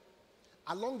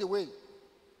 Along the way.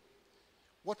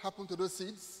 What happened to those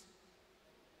seeds?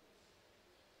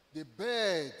 The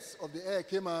birds of the air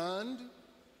came and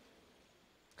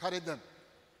carried them.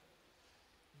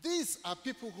 These are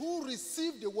people who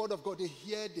receive the word of God. They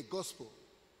hear the gospel.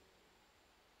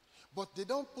 But they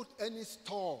don't put any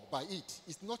store by it.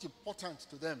 It's not important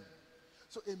to them.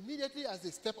 So immediately as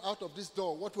they step out of this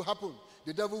door, what will happen?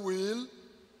 The devil will.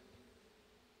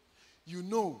 You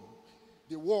know,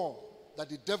 the war that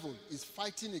the devil is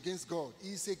fighting against God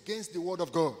is against the word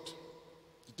of God.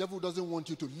 The devil doesn't want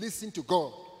you to listen to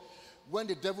God. When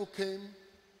the devil came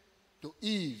to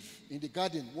Eve in the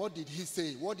garden, what did he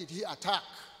say? What did he attack?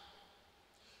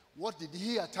 What did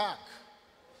he attack?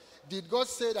 Did God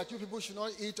say that you people should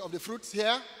not eat of the fruits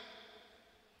here?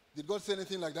 Did God say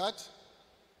anything like that?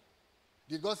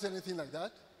 Did God say anything like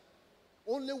that?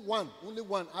 Only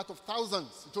one out of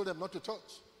thousands, he told them not to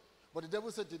touch. But the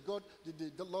devil said,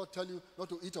 did the Lord tell you not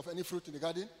to eat of any fruit in the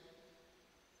garden?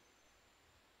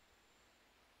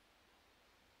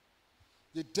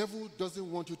 The devil doesn't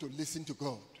want you to listen to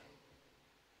God.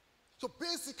 So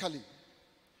basically,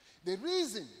 the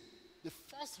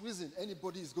first reason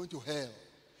anybody is going to hell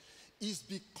is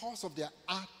because of their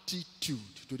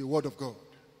attitude to the word of God.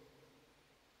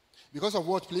 Because of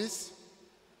what, please?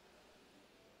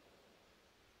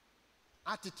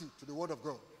 Attitude to the word of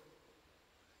God.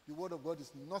 The word of God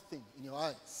is nothing in your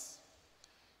eyes.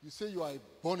 You say you are a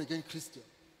born-again Christian.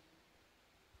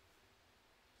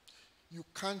 You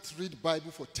can't read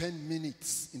Bible for 10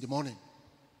 minutes in the morning.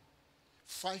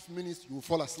 5 minutes, you will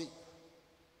fall asleep.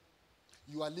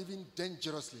 You are living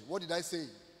dangerously. What did I say?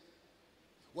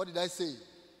 What did I say?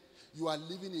 You are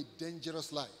living a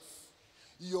dangerous life.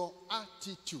 Your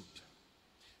attitude.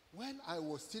 When I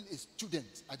was still a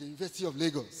student at the University of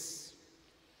Lagos,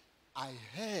 I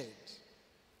heard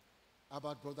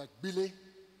about Brother Billy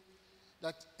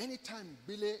that anytime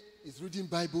Billy is reading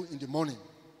Bible in the morning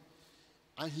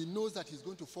and he knows that he's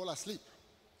going to fall asleep,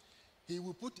 he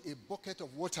will put a bucket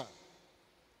of water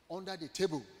under the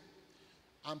table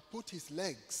and put his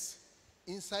legs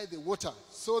inside the water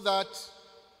so that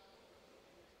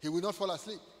he will not fall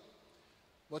asleep.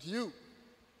 But you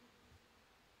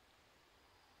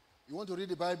want to read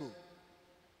the Bible,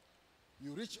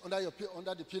 you reach under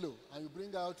the pillow and you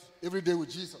bring out Every Day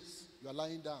with Jesus. You are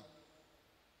lying down.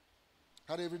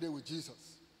 Carry Every Day with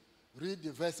Jesus. Read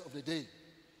the verse of the day.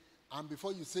 And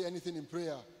before you say anything in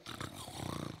prayer,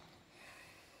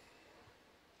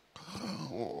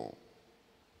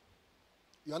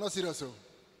 you are not serious, sir.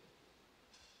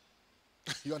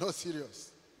 You are not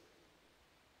serious.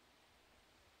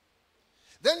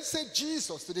 Then said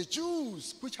Jesus to the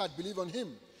Jews which had believed on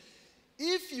him,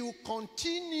 if you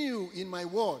continue in my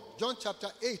word, John chapter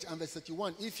 8 and verse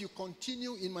 31, if you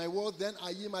continue in my word, then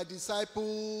are ye my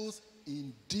disciples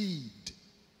indeed.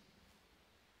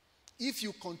 If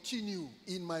you continue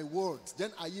in my words,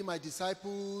 then are ye my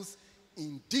disciples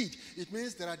indeed. It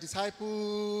means there are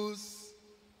disciples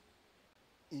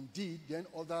indeed, then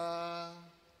other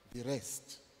the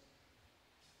rest.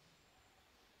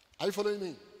 Are you following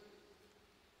me?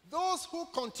 Those who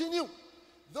continue,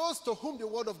 those to whom the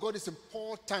word of God is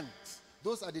important,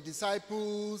 those are the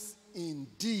disciples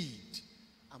indeed.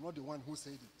 I'm not the one who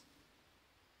said it.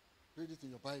 Read it in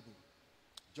your Bible.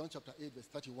 John chapter 8 verse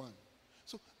 31.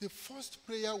 So the first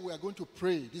prayer we are going to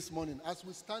pray this morning, as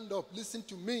we stand up, listen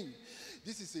to me.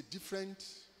 This is a different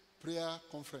prayer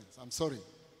conference. I'm sorry.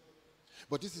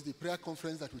 But this is the prayer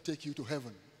conference that will take you to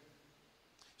heaven.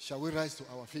 Shall we rise to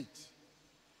our feet?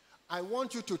 I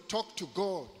want you to talk to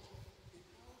God.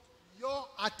 Your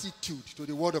attitude to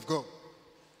the word of God.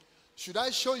 Should I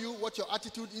show you what your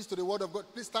attitude is to the word of God?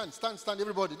 Please stand,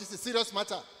 everybody. This is a serious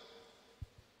matter.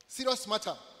 Serious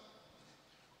matter.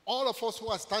 All of us who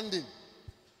are standing,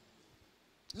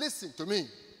 listen to me.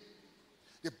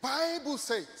 The Bible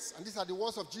says, and these are the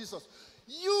words of Jesus,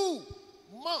 you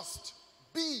must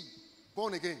be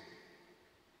born again.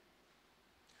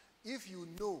 If you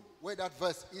know where that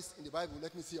verse is in the Bible,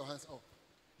 let me see your hands up.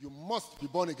 You must be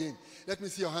born again. Let me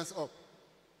see your hands up.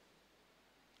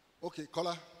 Okay,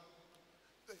 caller.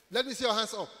 Let me see your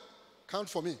hands up. Count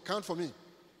for me. Count for me.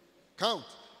 Count.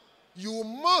 You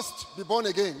must be born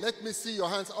again. Let me see your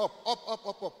hands up.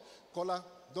 Up. Caller,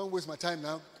 don't waste my time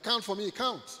now. Count for me.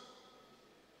 Count.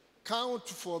 Count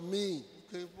for me.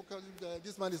 Okay,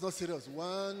 this man is not serious.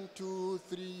 1, 2,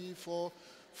 3, 4,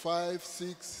 5,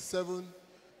 6, 7,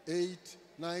 8,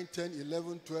 9, 10,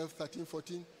 11, 12, 13,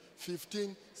 14,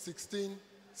 15, 16,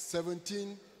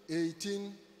 17,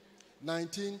 18,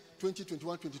 19, 20,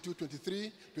 21, 22,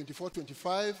 23, 24,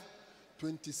 25,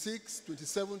 26,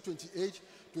 27, 28,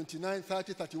 29,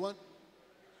 30, 31.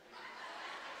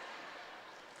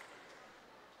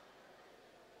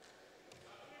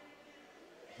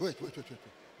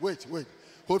 Wait.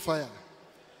 Hold fire.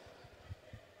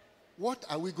 What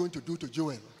are we going to do to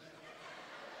Joel?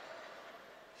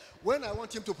 When I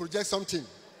want him to project something,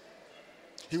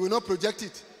 he will not project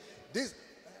it.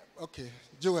 Okay,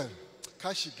 Joel.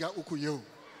 Kashiga ukuyo.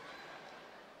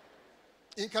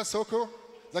 Inka soko,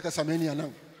 zaka sameni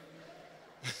now.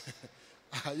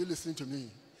 Are you listening to me?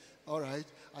 All right.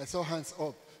 I saw hands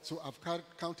up. So I've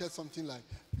counted something like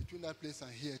between that place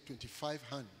and here, 25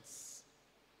 hands.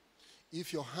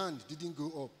 If your hand didn't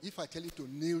go up, if I tell you to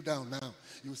kneel down now,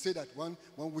 you say that one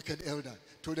wicked elder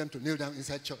told them to kneel down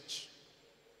inside church.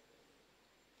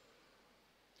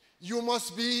 You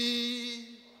must be,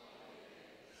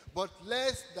 but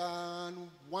less than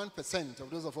 1% of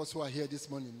those of us who are here this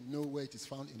morning know where it is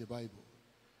found in the Bible.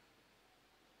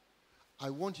 I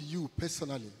want you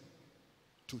personally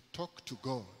to talk to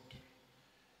God.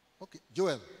 Okay,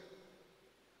 Joel,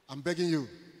 I'm begging you.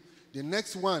 The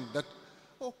next one that,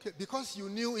 okay, because you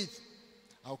knew it,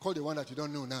 I'll call the one that you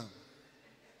don't know now.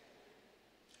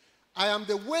 I am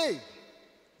the way,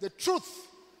 the truth,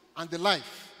 and the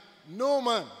life. No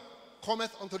man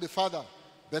cometh unto the Father,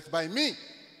 but by me.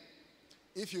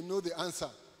 If you know the answer,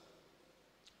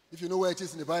 if you know where it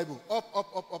is in the Bible, up.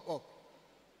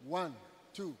 1,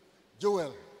 2.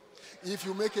 Joel, if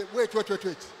you make a, wait.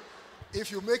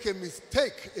 If you make a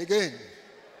mistake again,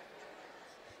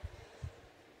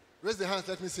 raise the hands,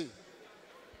 let me see.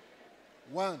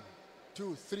 1,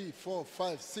 2, 3, 4,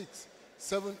 5, 6,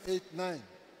 7, 8, 9,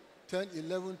 10,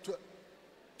 11,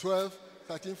 12,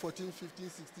 13, 14, 15,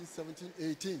 16, 17,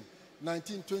 18,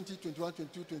 19, 20, 21,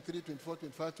 22, 23, 24,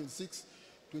 25, 26,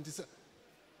 27.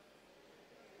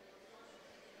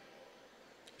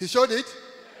 He showed it?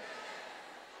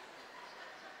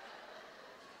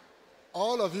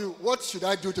 All of you, what should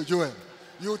I do to Joel?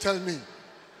 You tell me.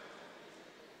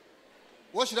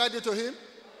 What should I do to him?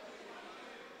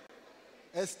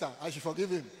 Esther, I should forgive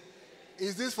him.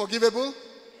 Is this forgivable?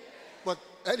 But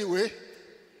anyway,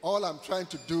 all I'm trying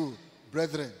to do,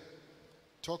 brethren,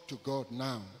 talk to God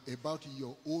now about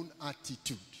your own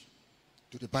attitude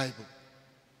to the Bible.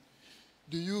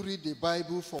 Do you read the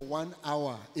Bible for 1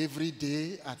 hour every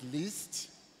day at least?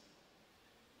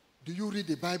 Do you read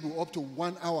the Bible up to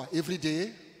 1 hour every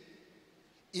day?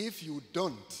 If you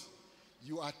don't,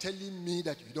 you are telling me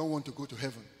that you don't want to go to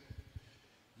heaven.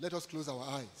 Let us close our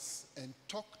eyes and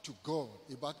talk to God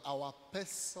about our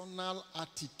personal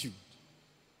attitude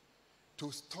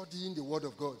to studying the Word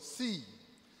of God. See,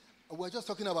 we're just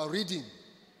talking about reading.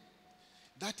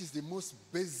 That is the most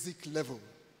basic level.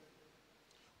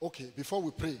 Okay, before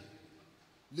we pray,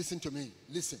 listen to me.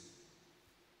 Listen.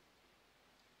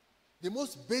 The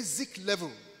most basic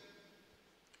level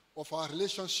of our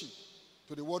relationship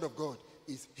to the Word of God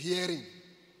is hearing.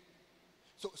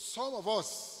 So some of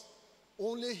us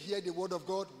only hear the Word of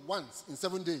God once in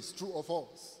 7 days, true or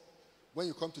false. When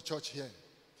you come to church here,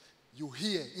 you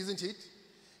hear, isn't it?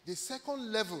 The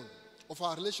second level of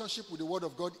our relationship with the Word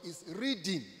of God is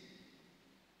reading.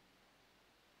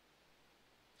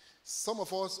 Some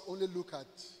of us only look at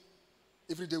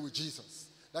Every Day with Jesus.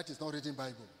 That is not reading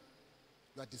Bible.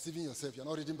 You are deceiving yourself. You are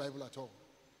not reading Bible at all.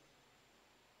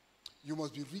 You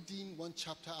must be reading one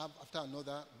chapter after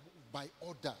another by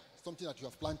order, something that you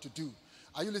have planned to do.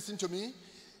 Are you listening to me?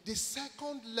 The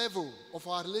second level of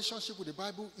our relationship with the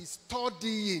Bible is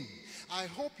studying. I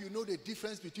hope you know the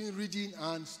difference between reading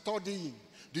and studying.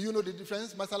 Do you know the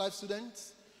difference, Master Life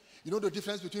students? You know the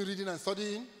difference between reading and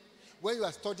studying? When you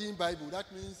are studying Bible,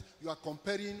 that means you are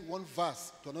comparing one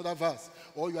verse to another verse,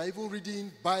 or you are even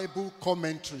reading Bible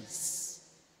commentaries.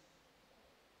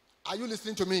 Are you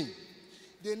listening to me?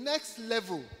 The next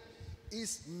level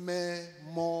is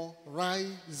memorizing.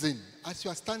 As you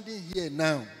are standing here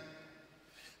now,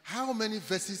 how many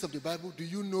verses of the Bible do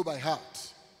you know by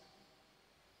heart?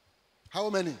 How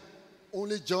many?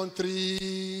 Only John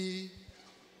 3.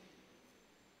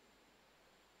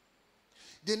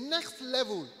 The next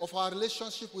level of our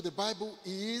relationship with the Bible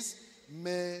is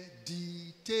meditating.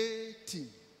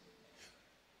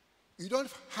 You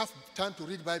don't have time to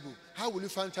read Bible. How will you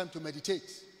find time to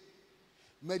meditate?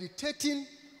 Meditating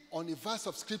on a verse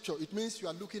of scripture, it means you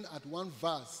are looking at one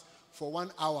verse for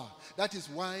 1 hour. That is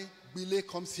why Billy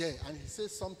comes here and he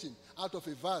says something out of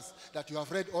a verse that you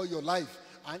have read all your life,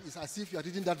 and it's as if you are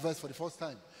reading that verse for the first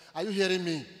time. Are you hearing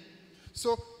me?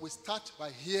 So we start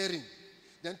by hearing,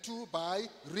 then 2 by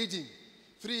reading,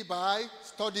 3 by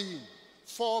studying,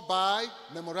 4 by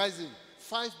memorizing,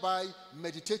 5 by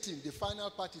meditating. The final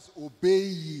part is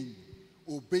obeying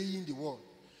the word.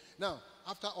 Now,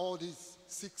 after all these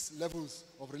 6 levels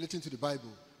of relating to the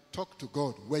Bible, talk to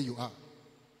God where you are.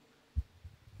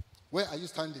 Where are you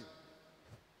standing?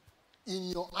 In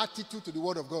your attitude to the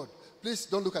Word of God. Please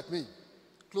don't look at me.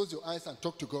 Close your eyes and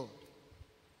talk to God.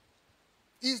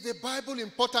 Is the Bible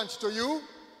important to you?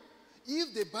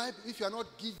 If you are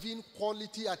not giving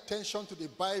quality attention to the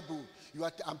Bible,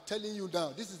 I'm telling you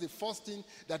now, this is the first thing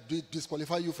that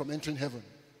disqualifies you from entering heaven.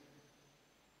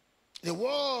 The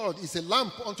Word is a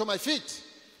lamp unto my feet,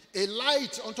 a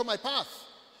light unto my path.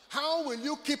 How will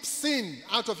you keep sin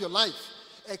out of your life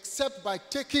except by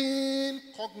taking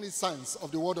cognizance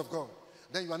of the Word of God?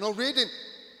 Then you are not reading.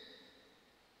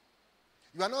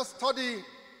 You are not studying.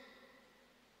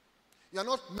 You are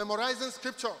not memorizing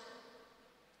Scripture.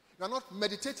 You are not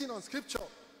meditating on Scripture.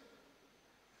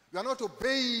 You are not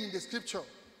obeying the Scripture.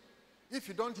 If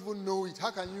you don't even know it,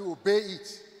 how can you obey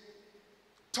it?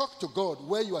 Talk to God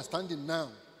where you are standing now.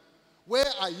 Where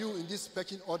are you in this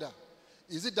pecking order?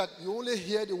 Is it that you only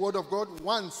hear the Word of God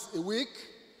once a week?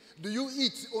 Do you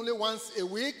eat only once a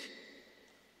week?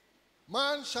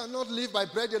 Man shall not live by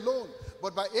bread alone,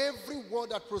 but by every word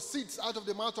that proceeds out of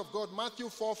the mouth of God. Matthew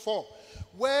 4:4.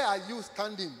 Where are you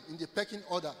standing in the pecking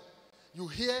order? You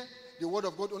hear the Word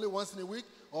of God only once in a week,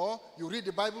 or you read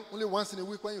the Bible only once in a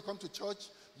week when you come to church?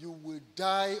 You will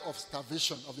die of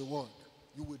starvation of the Word.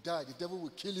 You will die. The devil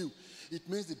will kill you. It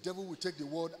means the devil will take the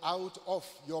Word out of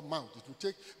your mouth.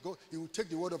 He will take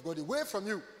the Word of God away from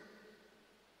you.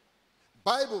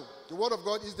 Bible, the Word of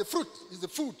God, is the fruit, is the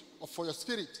food for your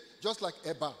spirit. Just like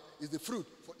Eba is the fruit,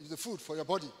 is the food for your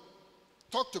body.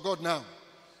 Talk to God now.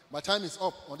 My time is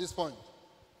up on this point.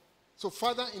 So,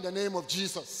 Father, in the name of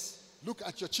Jesus, look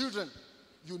at your children.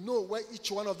 You know where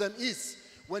each one of them is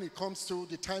when it comes to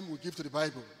the time we give to the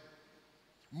Bible.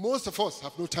 Most of us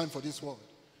have no time for this world.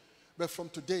 But from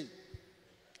today,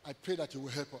 I pray that you will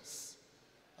help us.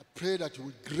 I pray that you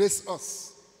will grace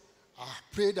us. I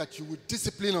pray that you will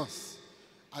discipline us.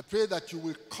 I pray that you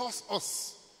will cause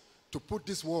us to put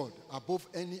this word above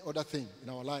any other thing in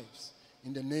our lives.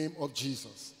 In the name of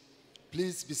Jesus.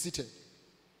 Please be seated.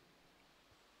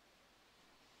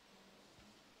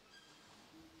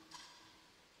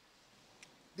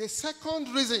 The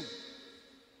second reason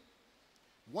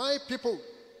why people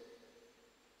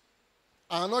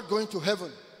are not going to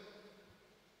heaven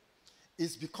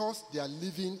is because they are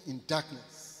living in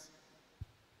darkness.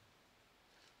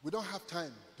 We don't have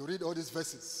time to read all these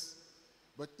verses,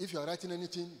 but if you are writing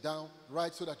anything down,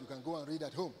 write so that you can go and read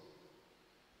at home.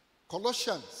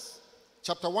 Colossians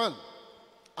chapter 1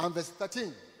 and verse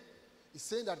 13 is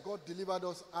saying that God delivered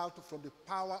us out from the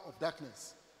power of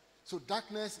darkness. So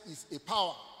darkness is a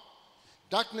power.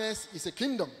 Darkness is a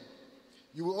kingdom.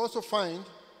 You will also find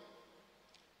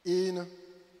in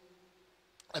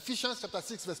Ephesians chapter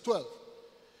 6 verse 12,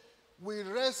 we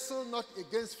wrestle not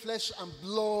against flesh and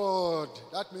blood.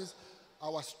 That means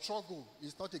our struggle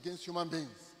is not against human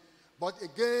beings, but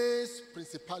against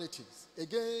principalities,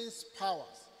 against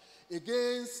powers,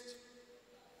 against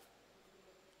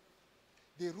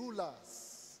the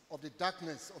rulers of the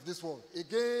darkness of this world,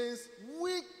 against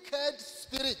wicked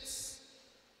spirits,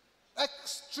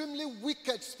 extremely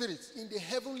wicked spirits in the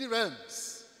heavenly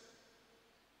realms.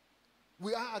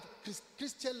 We are at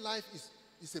Christian life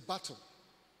is a battle.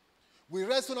 We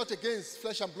wrestle not against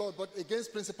flesh and blood, but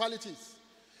against principalities,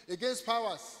 against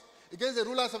powers, against the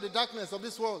rulers of the darkness of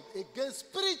this world, against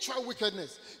spiritual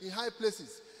wickedness in high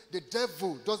places. The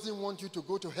devil doesn't want you to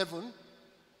go to heaven.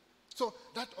 So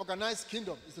that organized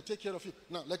kingdom is to take care of you.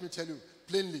 Now, let me tell you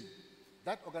plainly,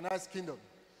 that organized kingdom,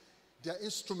 their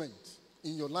instrument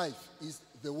in your life is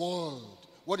the world.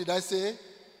 What did I say?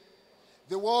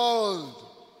 The world.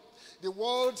 The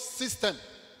world system.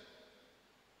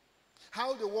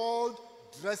 How the world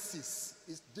dresses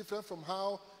is different from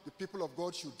how the people of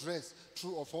God should dress,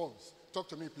 true or false. Talk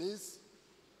to me, please.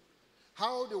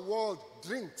 How the world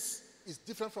drinks is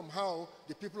different from how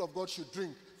the people of God should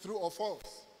drink, true or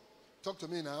false. Talk to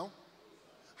me now.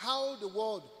 How the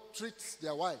world treats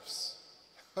their wives.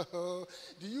 Do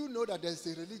you know that there's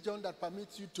a religion that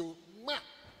permits you to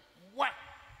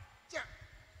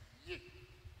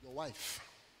your wife?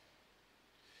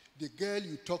 The girl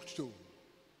you talked to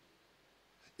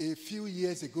a few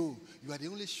years ago, you are the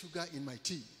only sugar in my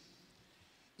tea.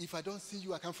 If I don't see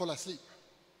you, I can't fall asleep.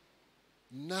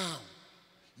 Now,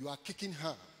 you are kicking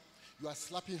her. You are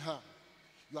slapping her.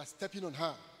 You are stepping on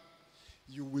her.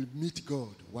 You will meet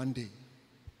God one day.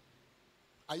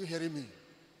 Are you hearing me?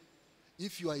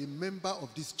 If you are a member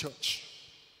of this church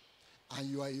and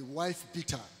you are a wife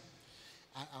beater,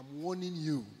 I am warning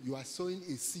you, you are sowing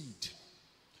a seed.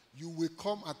 You will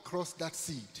come across that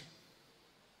seed.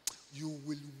 You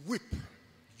will weep.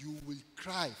 You will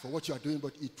cry for what you are doing,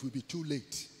 but it will be too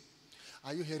late.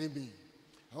 Are you hearing me?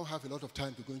 I don't have a lot of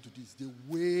time to go into this. The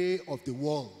way of the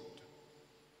world.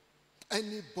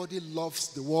 Anybody loves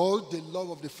the world, the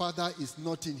love of the Father is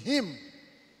not in him.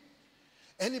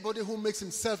 Anybody who makes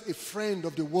himself a friend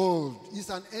of the world is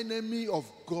an enemy of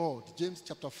God. James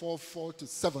chapter 4,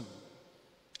 4-7.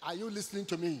 Are you listening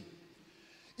to me?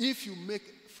 If you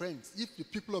make friends, if the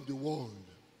people of the world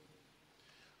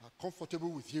are comfortable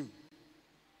with you,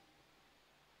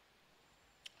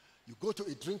 you go to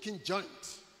a drinking joint,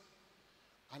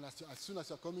 and as soon as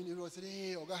you're coming, you will say,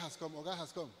 hey, Oga has come, Oga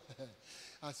has come.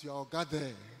 As you are Oga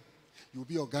there, you'll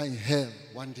be Oga in hell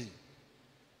one day.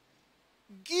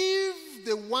 Give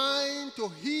the wine to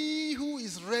he who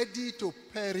is ready to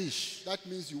perish. That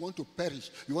means you want to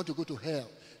perish. You want to go to hell.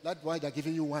 That's why they're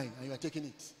giving you wine and you are taking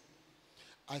it.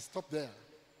 I stop there.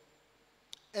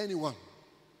 Anyone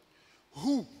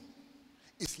who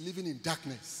is living in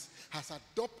darkness has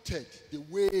adopted the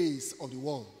ways of the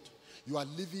world. You are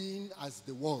living as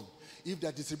the world. If they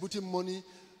are distributing money,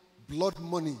 blood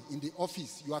money in the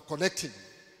office you are collecting,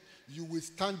 you will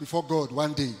stand before God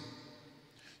one day.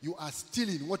 You are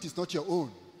stealing what is not your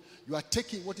own. You are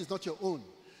taking what is not your own.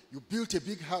 You built a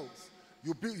big house.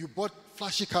 You bought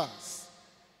flashy cars.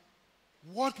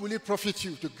 What will it profit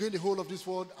you to gain the whole of this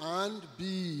world and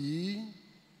be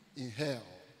in hell?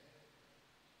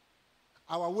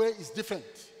 Our way is different.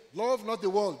 Love not the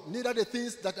world, neither the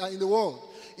things that are in the world.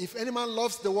 If any man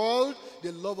loves the world,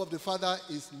 the love of the Father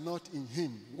is not in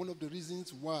him. One of the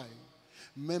reasons why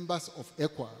members of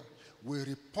ECWA will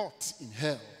report in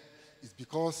hell is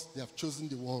because they have chosen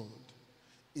the world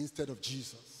instead of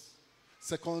Jesus.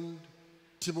 2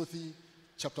 Timothy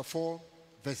chapter 4,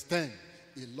 verse 10,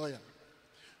 a lawyer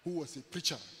who was a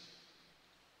preacher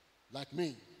like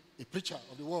me, a preacher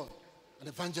of the word, an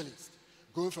evangelist,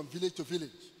 going from village to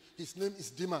village. His name is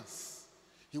Demas.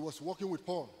 He was working with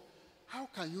Paul, How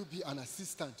can you be an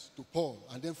assistant to Paul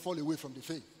and then fall away from the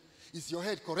faith? Is your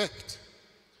head correct?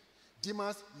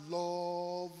 Demas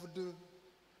loved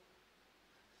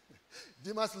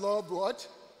what?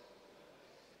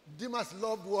 Demas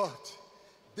loved what?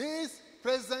 This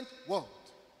present world.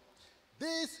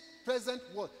 This present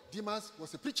world. Demas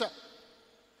was a preacher.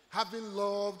 Having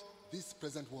loved this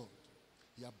present world,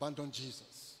 he abandoned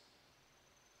Jesus.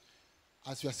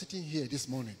 As we are sitting here this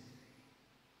morning,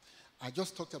 I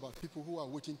just talked about people who are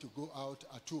waiting to go out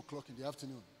at 2 o'clock in the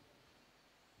afternoon.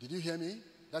 Did you hear me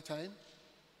that time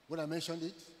when I mentioned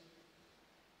it?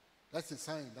 That's a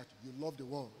sign that you love the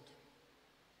world.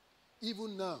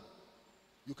 Even now,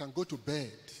 you can go to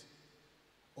bed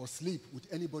or sleep with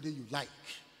anybody you like.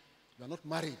 You are not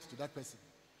married to that person,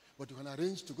 but you can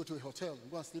arrange to go to a hotel and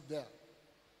go and sleep there.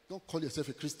 Don't call yourself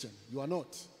a Christian. You are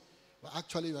not. But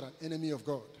actually, you are an enemy of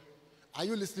God. Are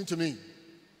you listening to me?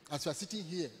 As you are sitting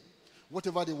here,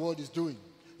 whatever the world is doing,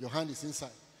 your hand is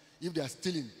inside. If they are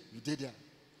stealing, you did there.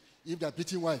 If they are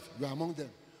beating wife, you are among them.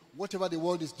 Whatever the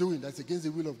world is doing that's against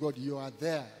the will of God, you are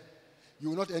there. You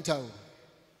will not enter.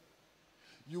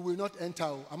 You will not enter.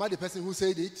 Am I the person who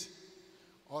said it?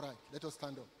 All right, let us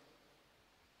stand up.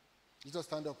 Let us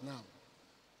stand up now.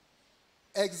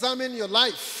 Examine your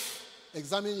life.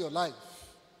 Examine your life.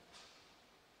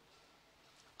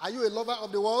 Are you a lover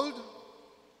of the world?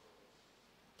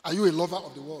 Are you a lover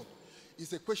of the world?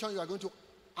 It's a question you are going to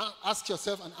ask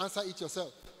yourself and answer it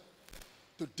yourself.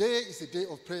 Today is a day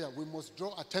of prayer. We must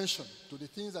draw attention to the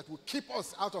things that will keep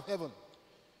us out of heaven.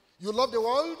 You love the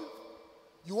world?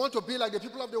 You want to be like the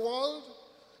people of the world?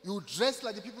 You dress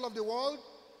like the people of the world?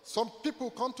 Some people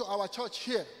come to our church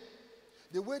here.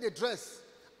 The way they dress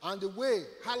and the way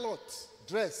harlots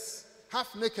dress,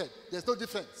 half naked, there's no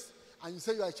difference. And you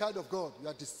say you are a child of God. You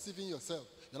are deceiving yourself.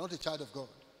 You're not a child of God.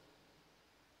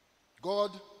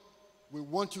 God will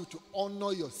want you to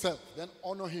honor yourself, then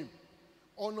honor him.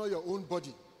 Honor your own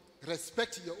body.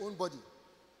 Respect your own body.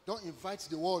 Don't invite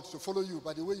the world to follow you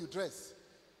by the way you dress.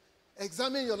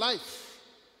 Examine your life.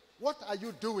 What are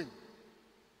you doing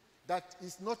that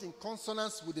is not in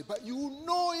consonance with it? But you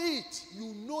know it.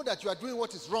 You know that you are doing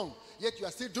what is wrong, yet you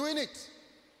are still doing it.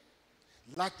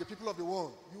 Like the people of the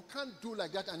world. You can't do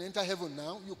like that and enter heaven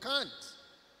now. You can't.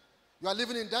 You are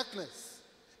living in darkness.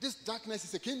 This darkness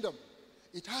is a kingdom.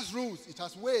 It has rules. It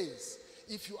has ways.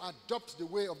 If you adopt the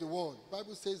way of the world, the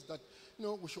Bible says that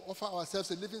we should offer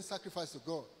ourselves a living sacrifice to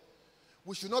God.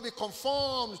 We should not be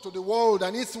conformed to the world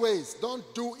and its ways.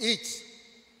 Don't do it.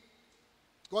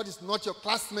 God is not your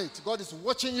classmate. God is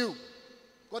watching you.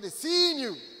 God is seeing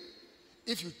you.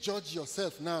 If you judge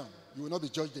yourself now, you will not be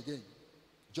judged again.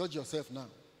 Judge yourself now.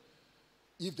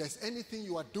 If there's anything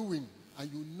you are doing and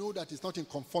you know that it's not in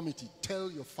conformity, tell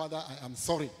your Father, I am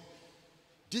sorry.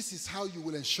 This is how you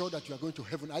will ensure that you are going to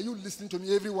heaven. Are you listening to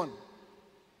me, everyone?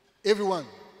 Everyone,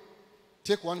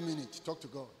 take 1 minute, talk to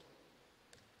God.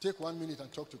 Take 1 minute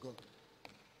and talk to God.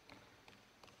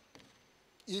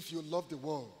 If you love the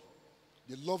world,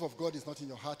 the love of God is not in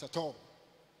your heart at all.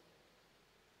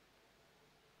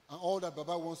 And all that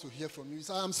Baba wants to hear from you is,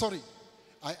 I am sorry.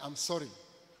 I am sorry.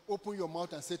 Open your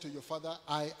mouth and say to your Father,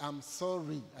 I am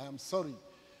sorry. I am sorry.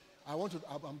 I'm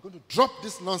going to drop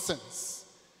this nonsense.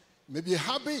 Maybe a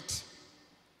habit,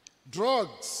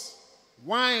 drugs,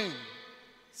 wine,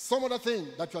 some other thing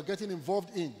that you are getting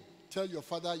involved in. Tell your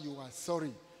Father you are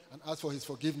sorry and ask for his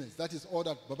forgiveness. That is all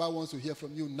that Baba wants to hear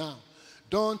from you now.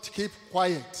 Don't keep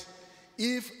quiet.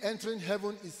 If entering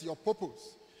heaven is your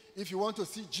purpose, if you want to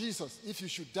see Jesus, if you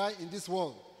should die in this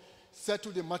world,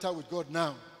 settle the matter with God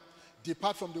now.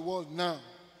 Depart from the world now.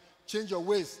 Change your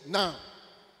ways now.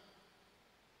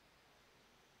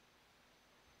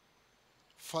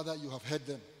 Father, you have heard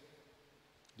them.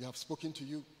 They have spoken to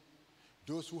you.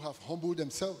 Those who have humbled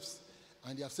themselves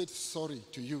and they have said sorry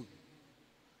to you,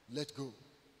 let go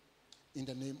in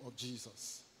the name of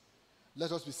Jesus.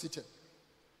 Let us be seated.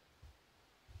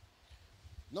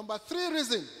 Number 3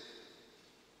 reason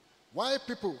why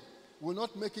people will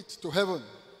not make it to heaven.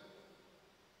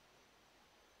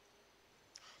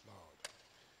 Lord.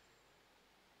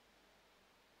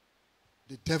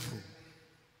 The devil.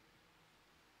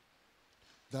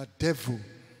 The devil.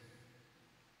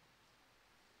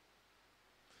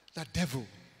 The devil.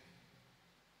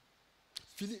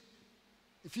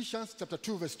 Ephesians chapter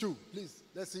 2 verse 2. Please,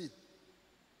 let's see it.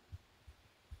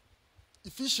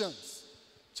 Ephesians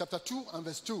chapter 2 and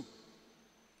verse 2.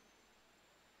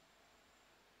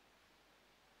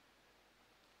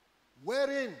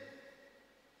 Wherein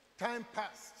time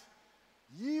past,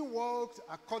 ye walked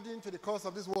according to the course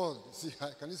of this world.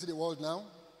 Can you see the world now?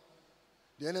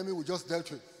 The enemy we just dealt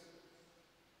with.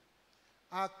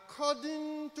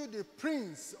 according to the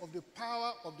prince of the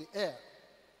power of the air,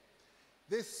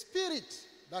 the spirit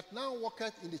that now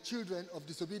worketh in the children of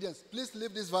disobedience. Please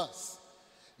leave this verse.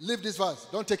 Leave this verse.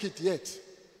 Don't take it yet.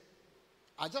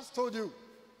 I just told you.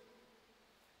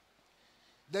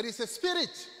 There is a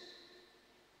spirit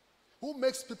who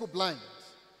makes people blind.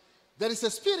 There is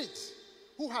a spirit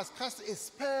who has cast a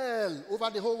spell over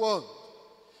the whole world.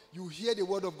 You hear the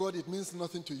word of God, it means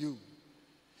nothing to you.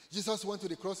 Jesus went to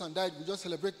the cross and died. We just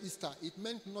celebrate Easter. It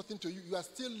meant nothing to you. You are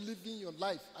still living your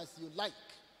life as you like,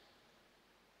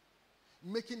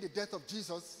 making the death of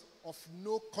Jesus of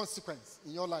no consequence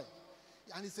in your life.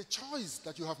 And it's a choice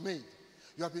that you have made.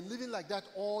 You have been living like that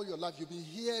all your life. You've been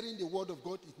hearing the word of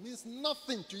God. It means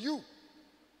nothing to you.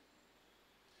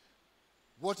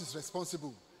 What is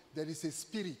responsible? There is a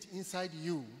spirit inside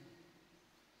you.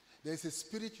 There is a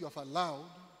spirit you have allowed.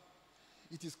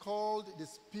 It is called the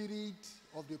spirit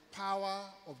of the power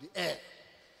of the air.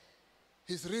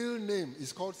 His real name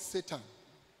is called Satan.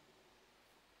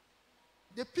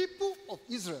 The people of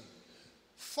Israel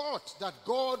thought that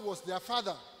God was their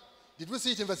father. Did we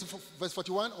see it in verse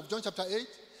 41 of John chapter 8?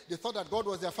 They thought that God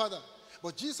was their father.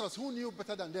 But Jesus, who knew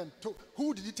better than them,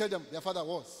 who did he tell them their father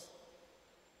was?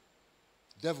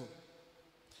 Devil.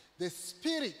 The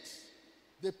spirit,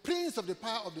 the prince of the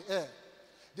power of the air,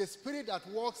 the spirit that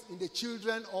works in the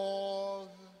children of...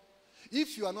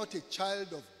 If you are not a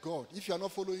child of God, if you are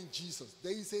not following Jesus,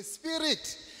 there is a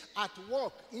spirit at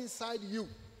work inside you.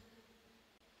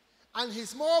 And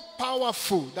he's more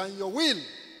powerful than your will.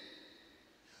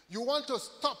 You want to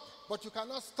stop, but you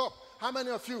cannot stop. How many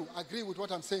of you agree with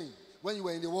what I'm saying? When you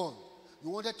were in the world, you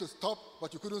wanted to stop,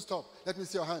 but you couldn't stop. Let me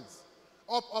see your hands.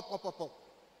 Up, up, up, up, up.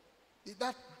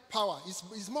 That power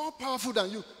is more powerful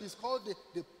than you. It's called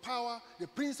the power, the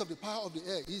prince of the power of the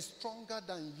air. He's stronger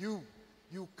than you.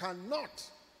 You cannot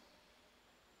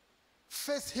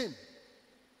face him.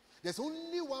 There's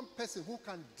only one person who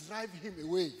can drive him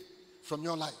away from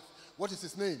your life. What is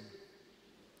his name?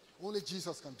 Only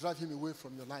Jesus can drive him away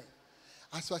from your life.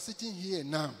 As you are sitting here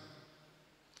now,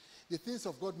 the things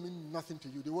of God mean nothing to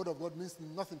you. The word of God means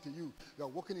nothing to you. You are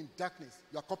walking in darkness.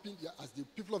 You are copying, as the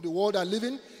people of the world are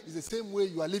living, is the same way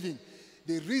you are living.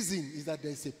 The reason is that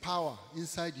there is a power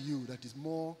inside you that is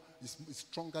more, is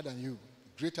stronger than you,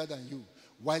 greater than you,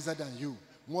 wiser than you,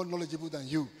 more knowledgeable than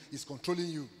you, is controlling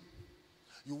you.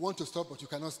 You want to stop, but you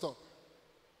cannot stop.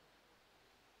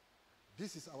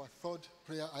 This is our third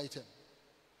prayer item.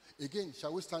 Again,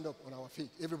 shall we stand up on our feet?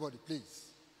 Everybody, please.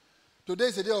 Today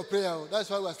is a day of prayer. That's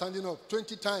why we are standing up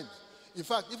 20 times. In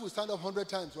fact, if we stand up 100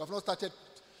 times, we have not started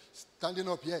standing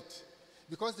up yet.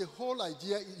 Because the whole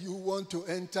idea, you want to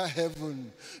enter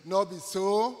heaven. Not be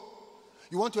so.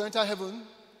 You want to enter heaven,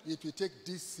 it will take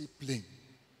discipline.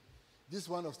 This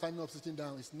one of standing up, sitting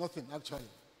down is nothing, actually.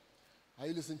 Are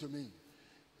you listening to me?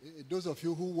 Those of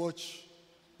you who watch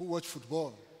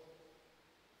football,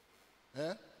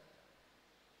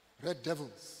 Red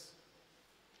Devils,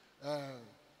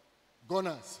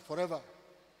 Gunners, forever.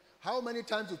 How many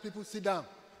times do people sit down,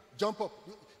 jump up?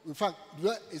 In fact,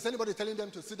 is anybody telling them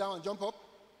to sit down and jump up?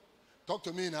 Talk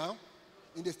to me now.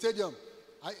 In the stadium,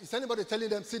 is anybody telling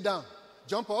them sit down,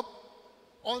 jump up?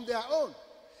 On their own.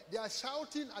 They are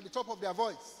shouting at the top of their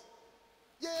voice.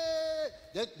 Yay!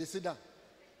 Then they sit down.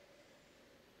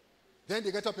 Then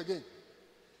they get up again.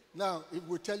 Now, if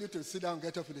we tell you to sit down,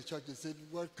 get up in the church, they say,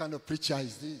 what kind of preacher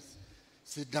is this?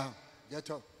 Sit down, get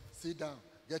up, sit down,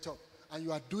 get up. And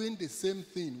you are doing the same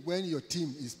thing when your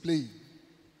team is playing.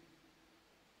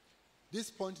 This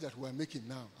point that we are making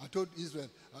now, I told Israel,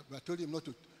 I told him not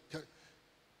to.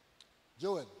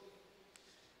 Joel,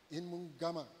 in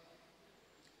Mungama,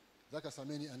 Zaka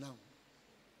Sameni Anam,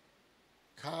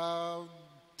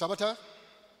 Tabata,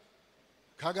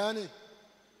 Kagani,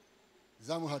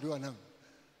 Zamu Hadu Anam.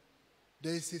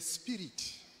 There is a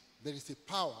spirit, there is a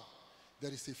power,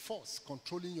 there is a force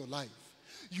controlling your life.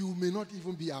 You may not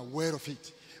even be aware of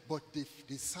it, but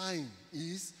the sign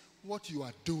is what you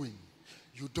are doing.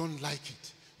 You don't like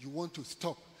it. You want to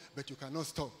stop, but you cannot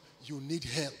stop. You need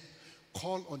help.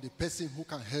 Call on the person who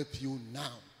can help you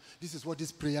now. This is what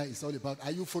this prayer is all about.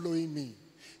 Are you following me?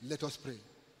 Let us pray.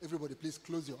 Everybody, please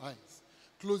close your eyes.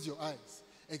 Close your eyes.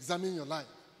 Examine your life.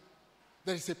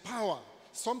 There is a power,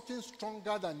 something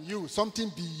stronger than you,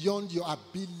 something beyond your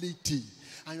ability.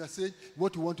 And you are saying,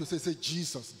 what you want to say,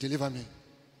 Jesus, deliver me.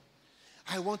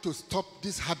 I want to stop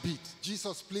this habit.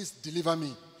 Jesus, please deliver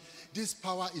me. This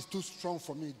power is too strong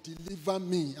for me. Deliver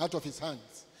me out of his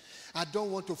hands. I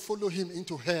don't want to follow him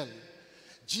into hell.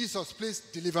 Jesus, please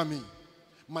deliver me.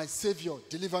 My Savior,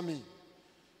 deliver me.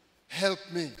 Help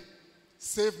me.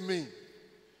 Save me.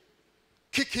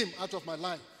 Kick him out of my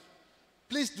life.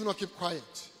 Please do not keep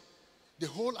quiet. The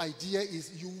whole idea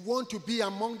is you want to be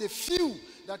among the few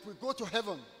that will go to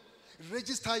heaven.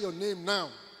 Register your name now.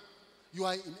 You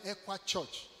are in Equa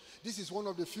Church. This is one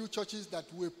of the few churches that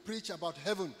will preach about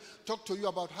heaven, talk to you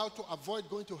about how to avoid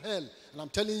going to hell. And I'm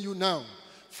telling you now,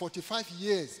 45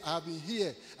 years I have been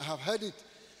here, I have heard it.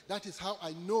 That is how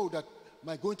I know that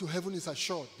my going to heaven is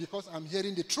assured, because I'm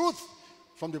hearing the truth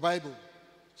from the Bible.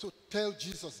 So tell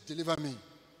Jesus, deliver me.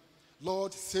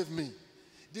 Lord, save me.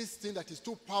 This thing that is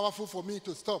too powerful for me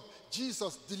to stop,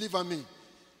 Jesus, deliver me.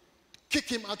 Kick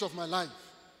him out of my life.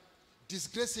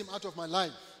 Disgrace him out of my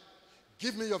life.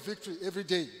 Give me your victory every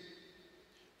day.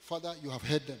 Father, you have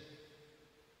heard them.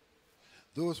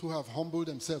 Those who have humbled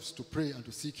themselves to pray and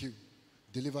to seek you,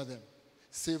 deliver them,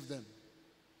 save them.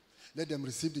 Let them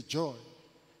receive the joy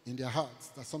in their hearts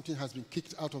that something has been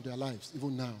kicked out of their lives,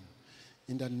 even now,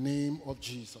 in the name of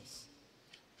Jesus.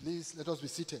 Please let us be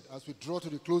seated as we draw to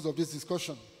the close of this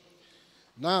discussion.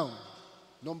 Now,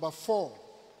 number 4,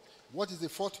 what is the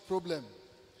fourth problem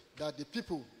that the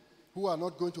people who are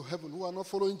not going to heaven, who are not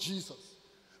following Jesus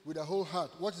with their whole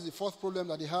heart, what is the fourth problem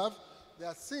that they have?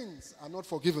 Their sins are not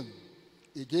forgiven.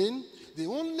 Again, the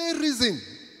only reason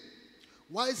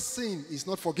why sin is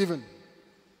not forgiven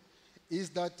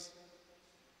is that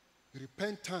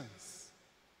repentance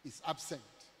is absent.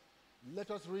 Let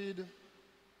us read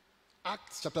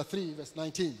Acts chapter 3, verse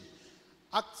 19.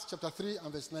 Acts chapter 3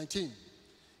 and verse 19.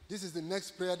 This is the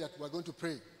next prayer that we're going to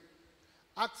pray.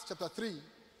 Acts chapter 3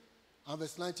 and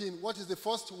verse 19. What is the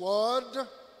first word?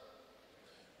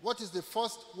 What is the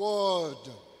first word?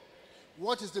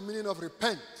 What is the meaning of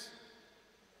repent?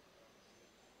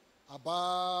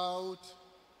 About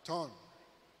turn.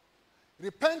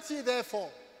 Repent ye therefore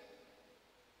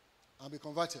and be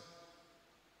converted.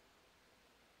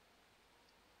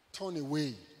 Turn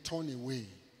away, turn away,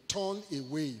 turn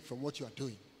away from what you are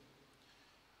doing.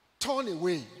 Turn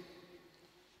away.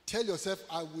 Tell yourself,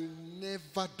 I will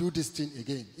never do this thing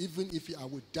again. Even if I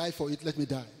will die for it, let me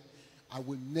die. I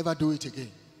will never do it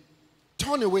again.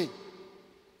 Turn away.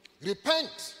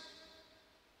 Repent.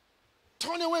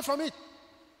 Turn away from it.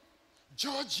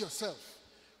 Judge yourself.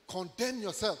 Condemn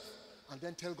yourself. And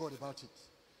then tell God about it.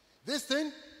 This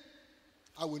thing,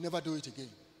 I will never do it again.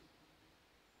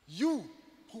 You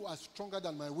who are stronger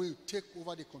than my will, take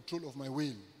over the control of my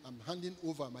will. I'm handing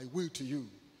over my will to you.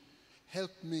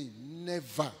 Help me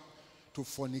never to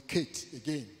fornicate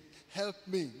again. Help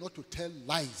me not to tell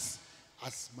lies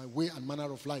as my way and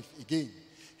manner of life again.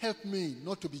 Help me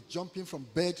not to be jumping from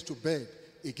bed to bed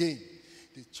again.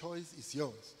 The choice is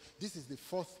yours. This is the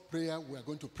fourth prayer we are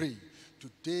going to pray.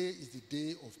 Today is the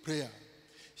day of prayer.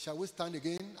 Shall we stand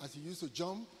again as you used to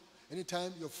jump?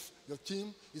 Anytime your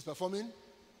team is performing,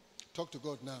 talk to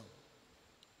God now.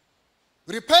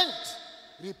 Repent,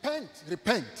 repent,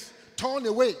 repent. Turn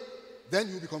away, then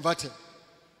you'll be converted.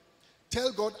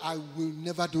 Tell God, I will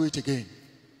never do it again.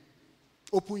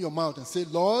 Open your mouth and say,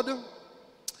 Lord,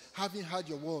 having heard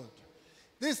your word,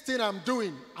 this thing I'm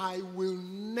doing, I will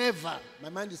never, my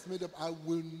mind is made up, I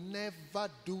will never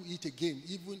do it again.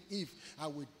 Even if I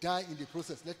will die in the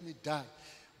process, let me die.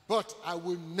 But I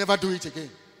will never do it again.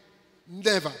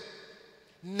 Never.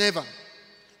 Never.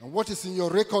 And what is in your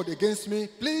record against me,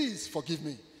 please forgive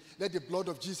me. Let the blood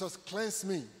of Jesus cleanse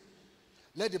me.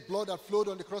 Let the blood that flowed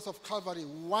on the cross of Calvary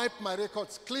wipe my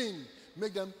records clean.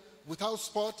 Make them without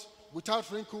spot, without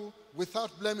wrinkle,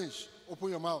 without blemish. Open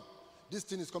your mouth. This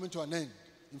thing is coming to an end.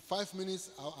 In 5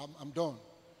 minutes, I'm done.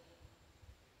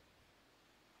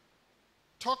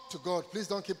 Talk to God. Please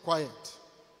don't keep quiet.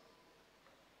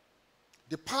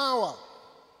 The power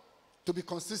to be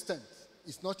consistent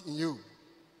is not in you.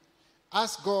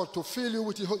 Ask God to fill you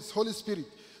with His Holy Spirit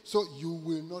so you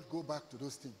will not go back to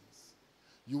those things.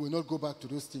 You will not go back to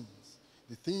those things.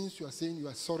 The things you are saying you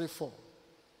are sorry for,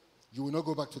 you will not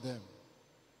go back to them.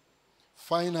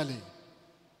 Finally,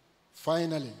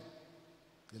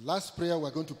 the last prayer we're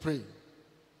going to pray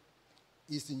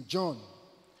is in John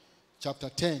chapter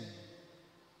 10,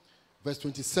 verse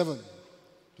 27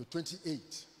 to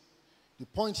 28. The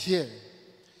point here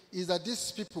is that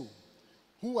these people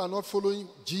who are not following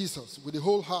Jesus with the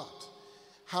whole heart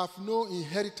have no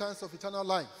inheritance of eternal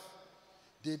life.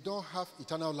 They don't have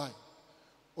eternal life.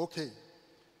 Okay,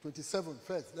 27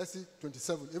 first. Let's see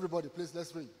 27. Everybody, please,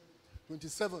 let's read.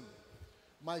 27.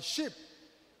 My sheep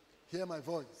hear my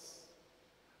voice,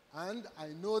 and I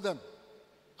know them.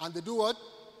 And they do what?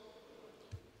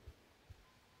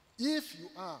 If you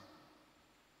are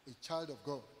a child of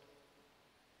God,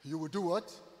 you will do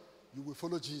what? You will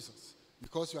follow Jesus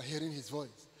because you are hearing His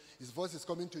voice. His voice is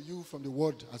coming to you from the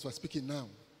word as we're speaking now.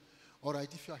 All right,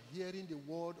 if you are hearing the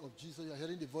word of Jesus, you are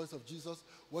hearing the voice of Jesus,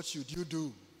 what should you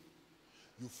do?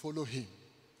 You follow him.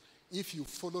 If you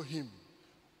follow him,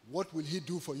 what will he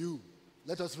do for you?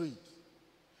 Let us read.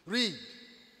 Read.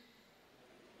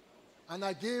 And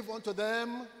I gave unto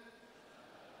them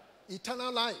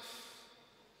eternal life,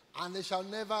 and they shall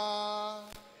never,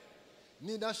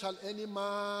 neither shall any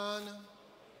man.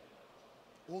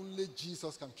 Only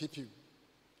Jesus can keep you.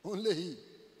 Only he.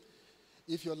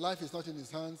 If your life is not in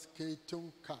his hands, you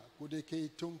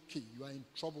are in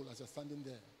trouble as you're standing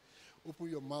there. Open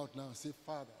your mouth now and say,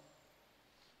 Father,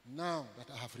 now that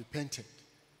I have repented,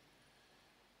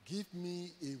 give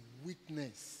me a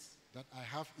witness that I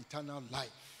have eternal life.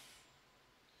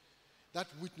 That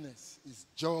witness is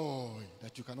joy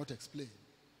that you cannot explain.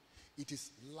 It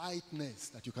is lightness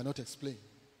that you cannot explain.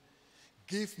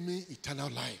 Give me eternal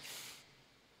life.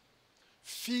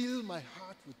 Fill my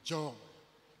heart with joy.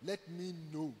 Let me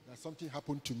know that something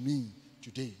happened to me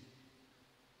today.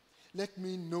 Let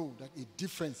me know that a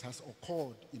difference has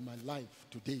occurred in my life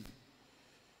today.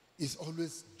 It's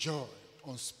always joy,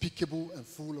 unspeakable and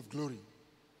full of glory.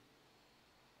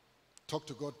 Talk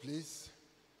to God, please.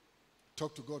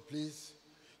 Talk to God, please.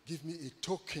 Give me a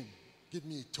token. Give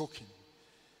me a token.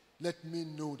 Let me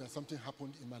know that something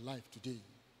happened in my life today.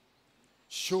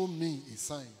 Show me a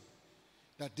sign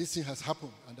that this thing has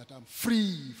happened and that I'm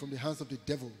free from the hands of the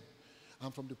devil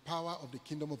and from the power of the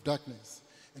kingdom of darkness,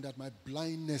 and that my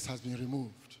blindness has been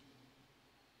removed.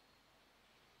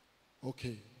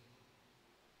 Okay.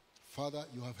 Father,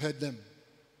 you have heard them.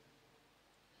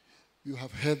 You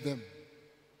have heard them.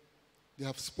 They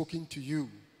have spoken to you.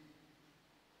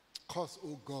 Cause,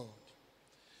 oh God,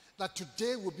 that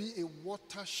today will be a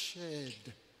watershed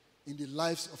in the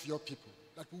lives of your people.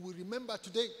 That we will remember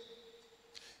today,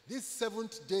 this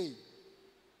 7th day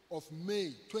of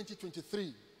May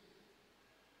 2023,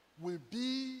 will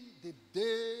be the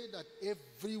day that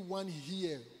everyone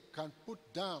here can put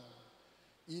down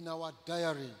in our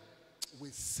diary.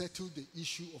 We settle the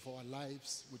issue of our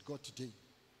lives with God today.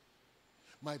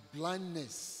 My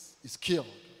blindness is cured.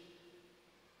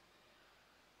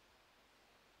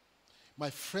 My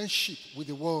friendship with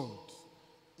the world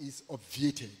is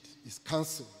obviated, is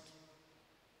cancelled.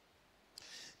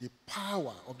 The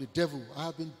power of the devil, I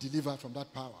have been delivered from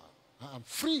that power. I am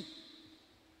free.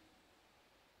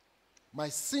 My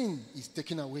sin is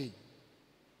taken away.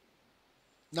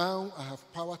 Now I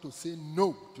have power to say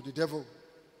no to the devil.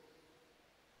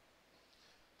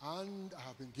 And I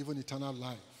have been given eternal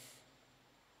life.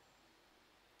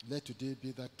 Let today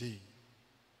be that day.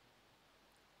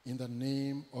 In the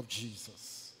name of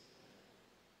Jesus.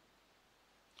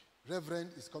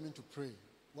 Reverend is coming to pray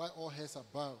while all heads are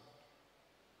bowed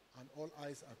and all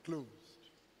eyes are closed.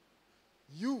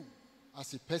 You,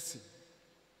 as a person,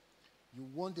 you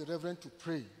want the Reverend to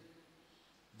pray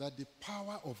that the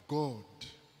power of God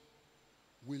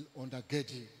will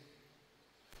undergird you,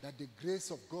 that the grace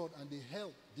of God and the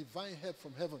help, divine help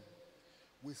from heaven,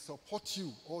 will support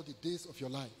you all the days of your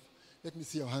life. Let me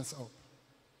see your hands up.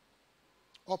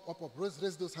 Up, up, up.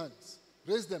 Raise those hands.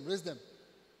 Raise them, raise them.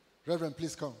 Reverend,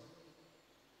 please come.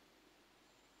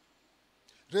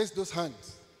 Raise those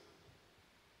hands.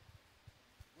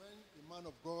 When the man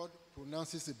of God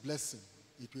pronounces a blessing,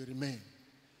 it will remain.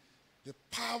 The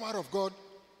power of God,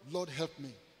 Lord, help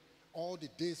me all the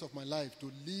days of my life to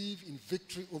live in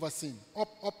victory over sin. Up,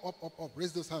 up, up, up, up.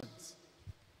 Raise those hands.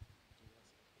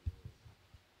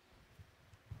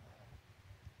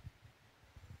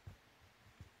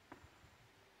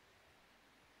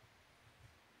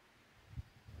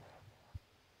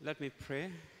 Let me pray.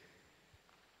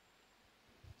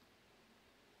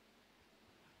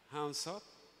 Hands up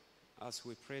as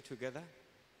we pray together.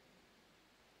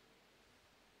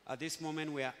 At this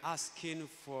moment, we are asking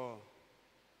for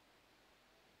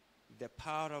the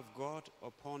power of God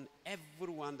upon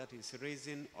everyone that is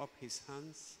raising up his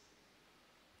hands,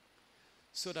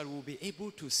 so that we'll be able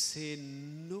to say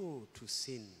no to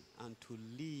sin and to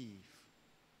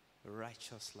live a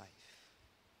righteous life.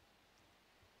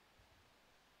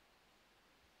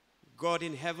 God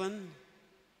in heaven,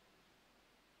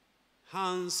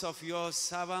 hands of your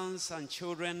servants and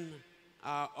children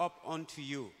are up unto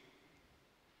you.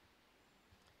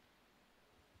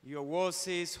 Your word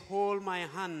says, hold my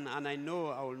hand and I know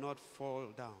I will not fall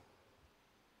down.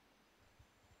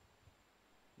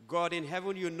 God in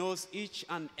heaven, you know each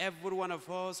and every one of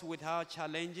us with our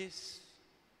challenges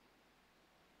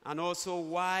and also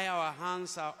why our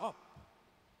hands are up.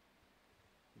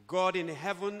 God in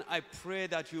heaven, I pray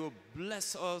that you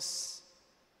bless us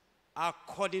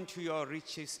according to your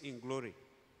riches in glory.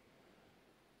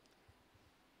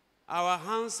 Our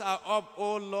hands are up,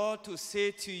 O Lord, to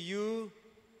say to you,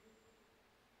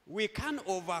 we can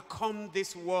overcome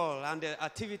this world and the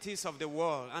activities of the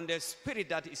world and the spirit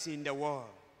that is in the world.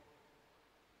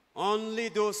 Only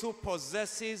those who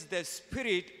possesses the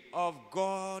Spirit of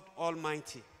God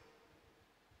Almighty.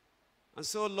 And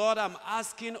so, Lord, I'm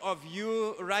asking of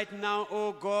you right now,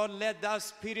 oh God, let that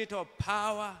spirit of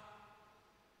power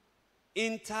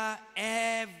enter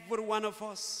every one of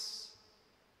us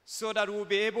so that we'll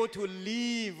be able to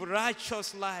live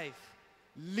righteous life,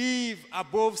 live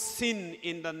above sin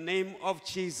in the name of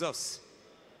Jesus.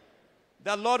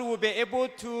 The Lord will be able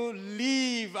to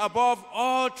live above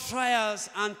all trials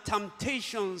and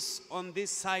temptations on this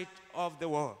side of the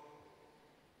world.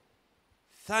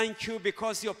 Thank you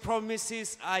because your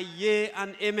promises are yea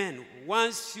and amen.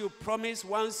 Once you promise,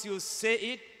 once you say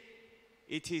it,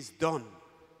 it is done.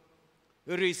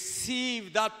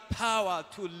 Receive that power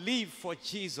to live for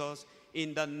Jesus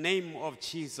in the name of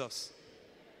Jesus.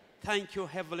 Thank you,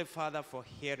 Heavenly Father, for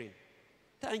hearing.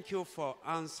 Thank you for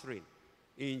answering.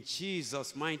 In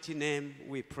Jesus' mighty name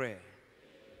we pray.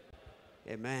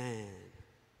 Amen.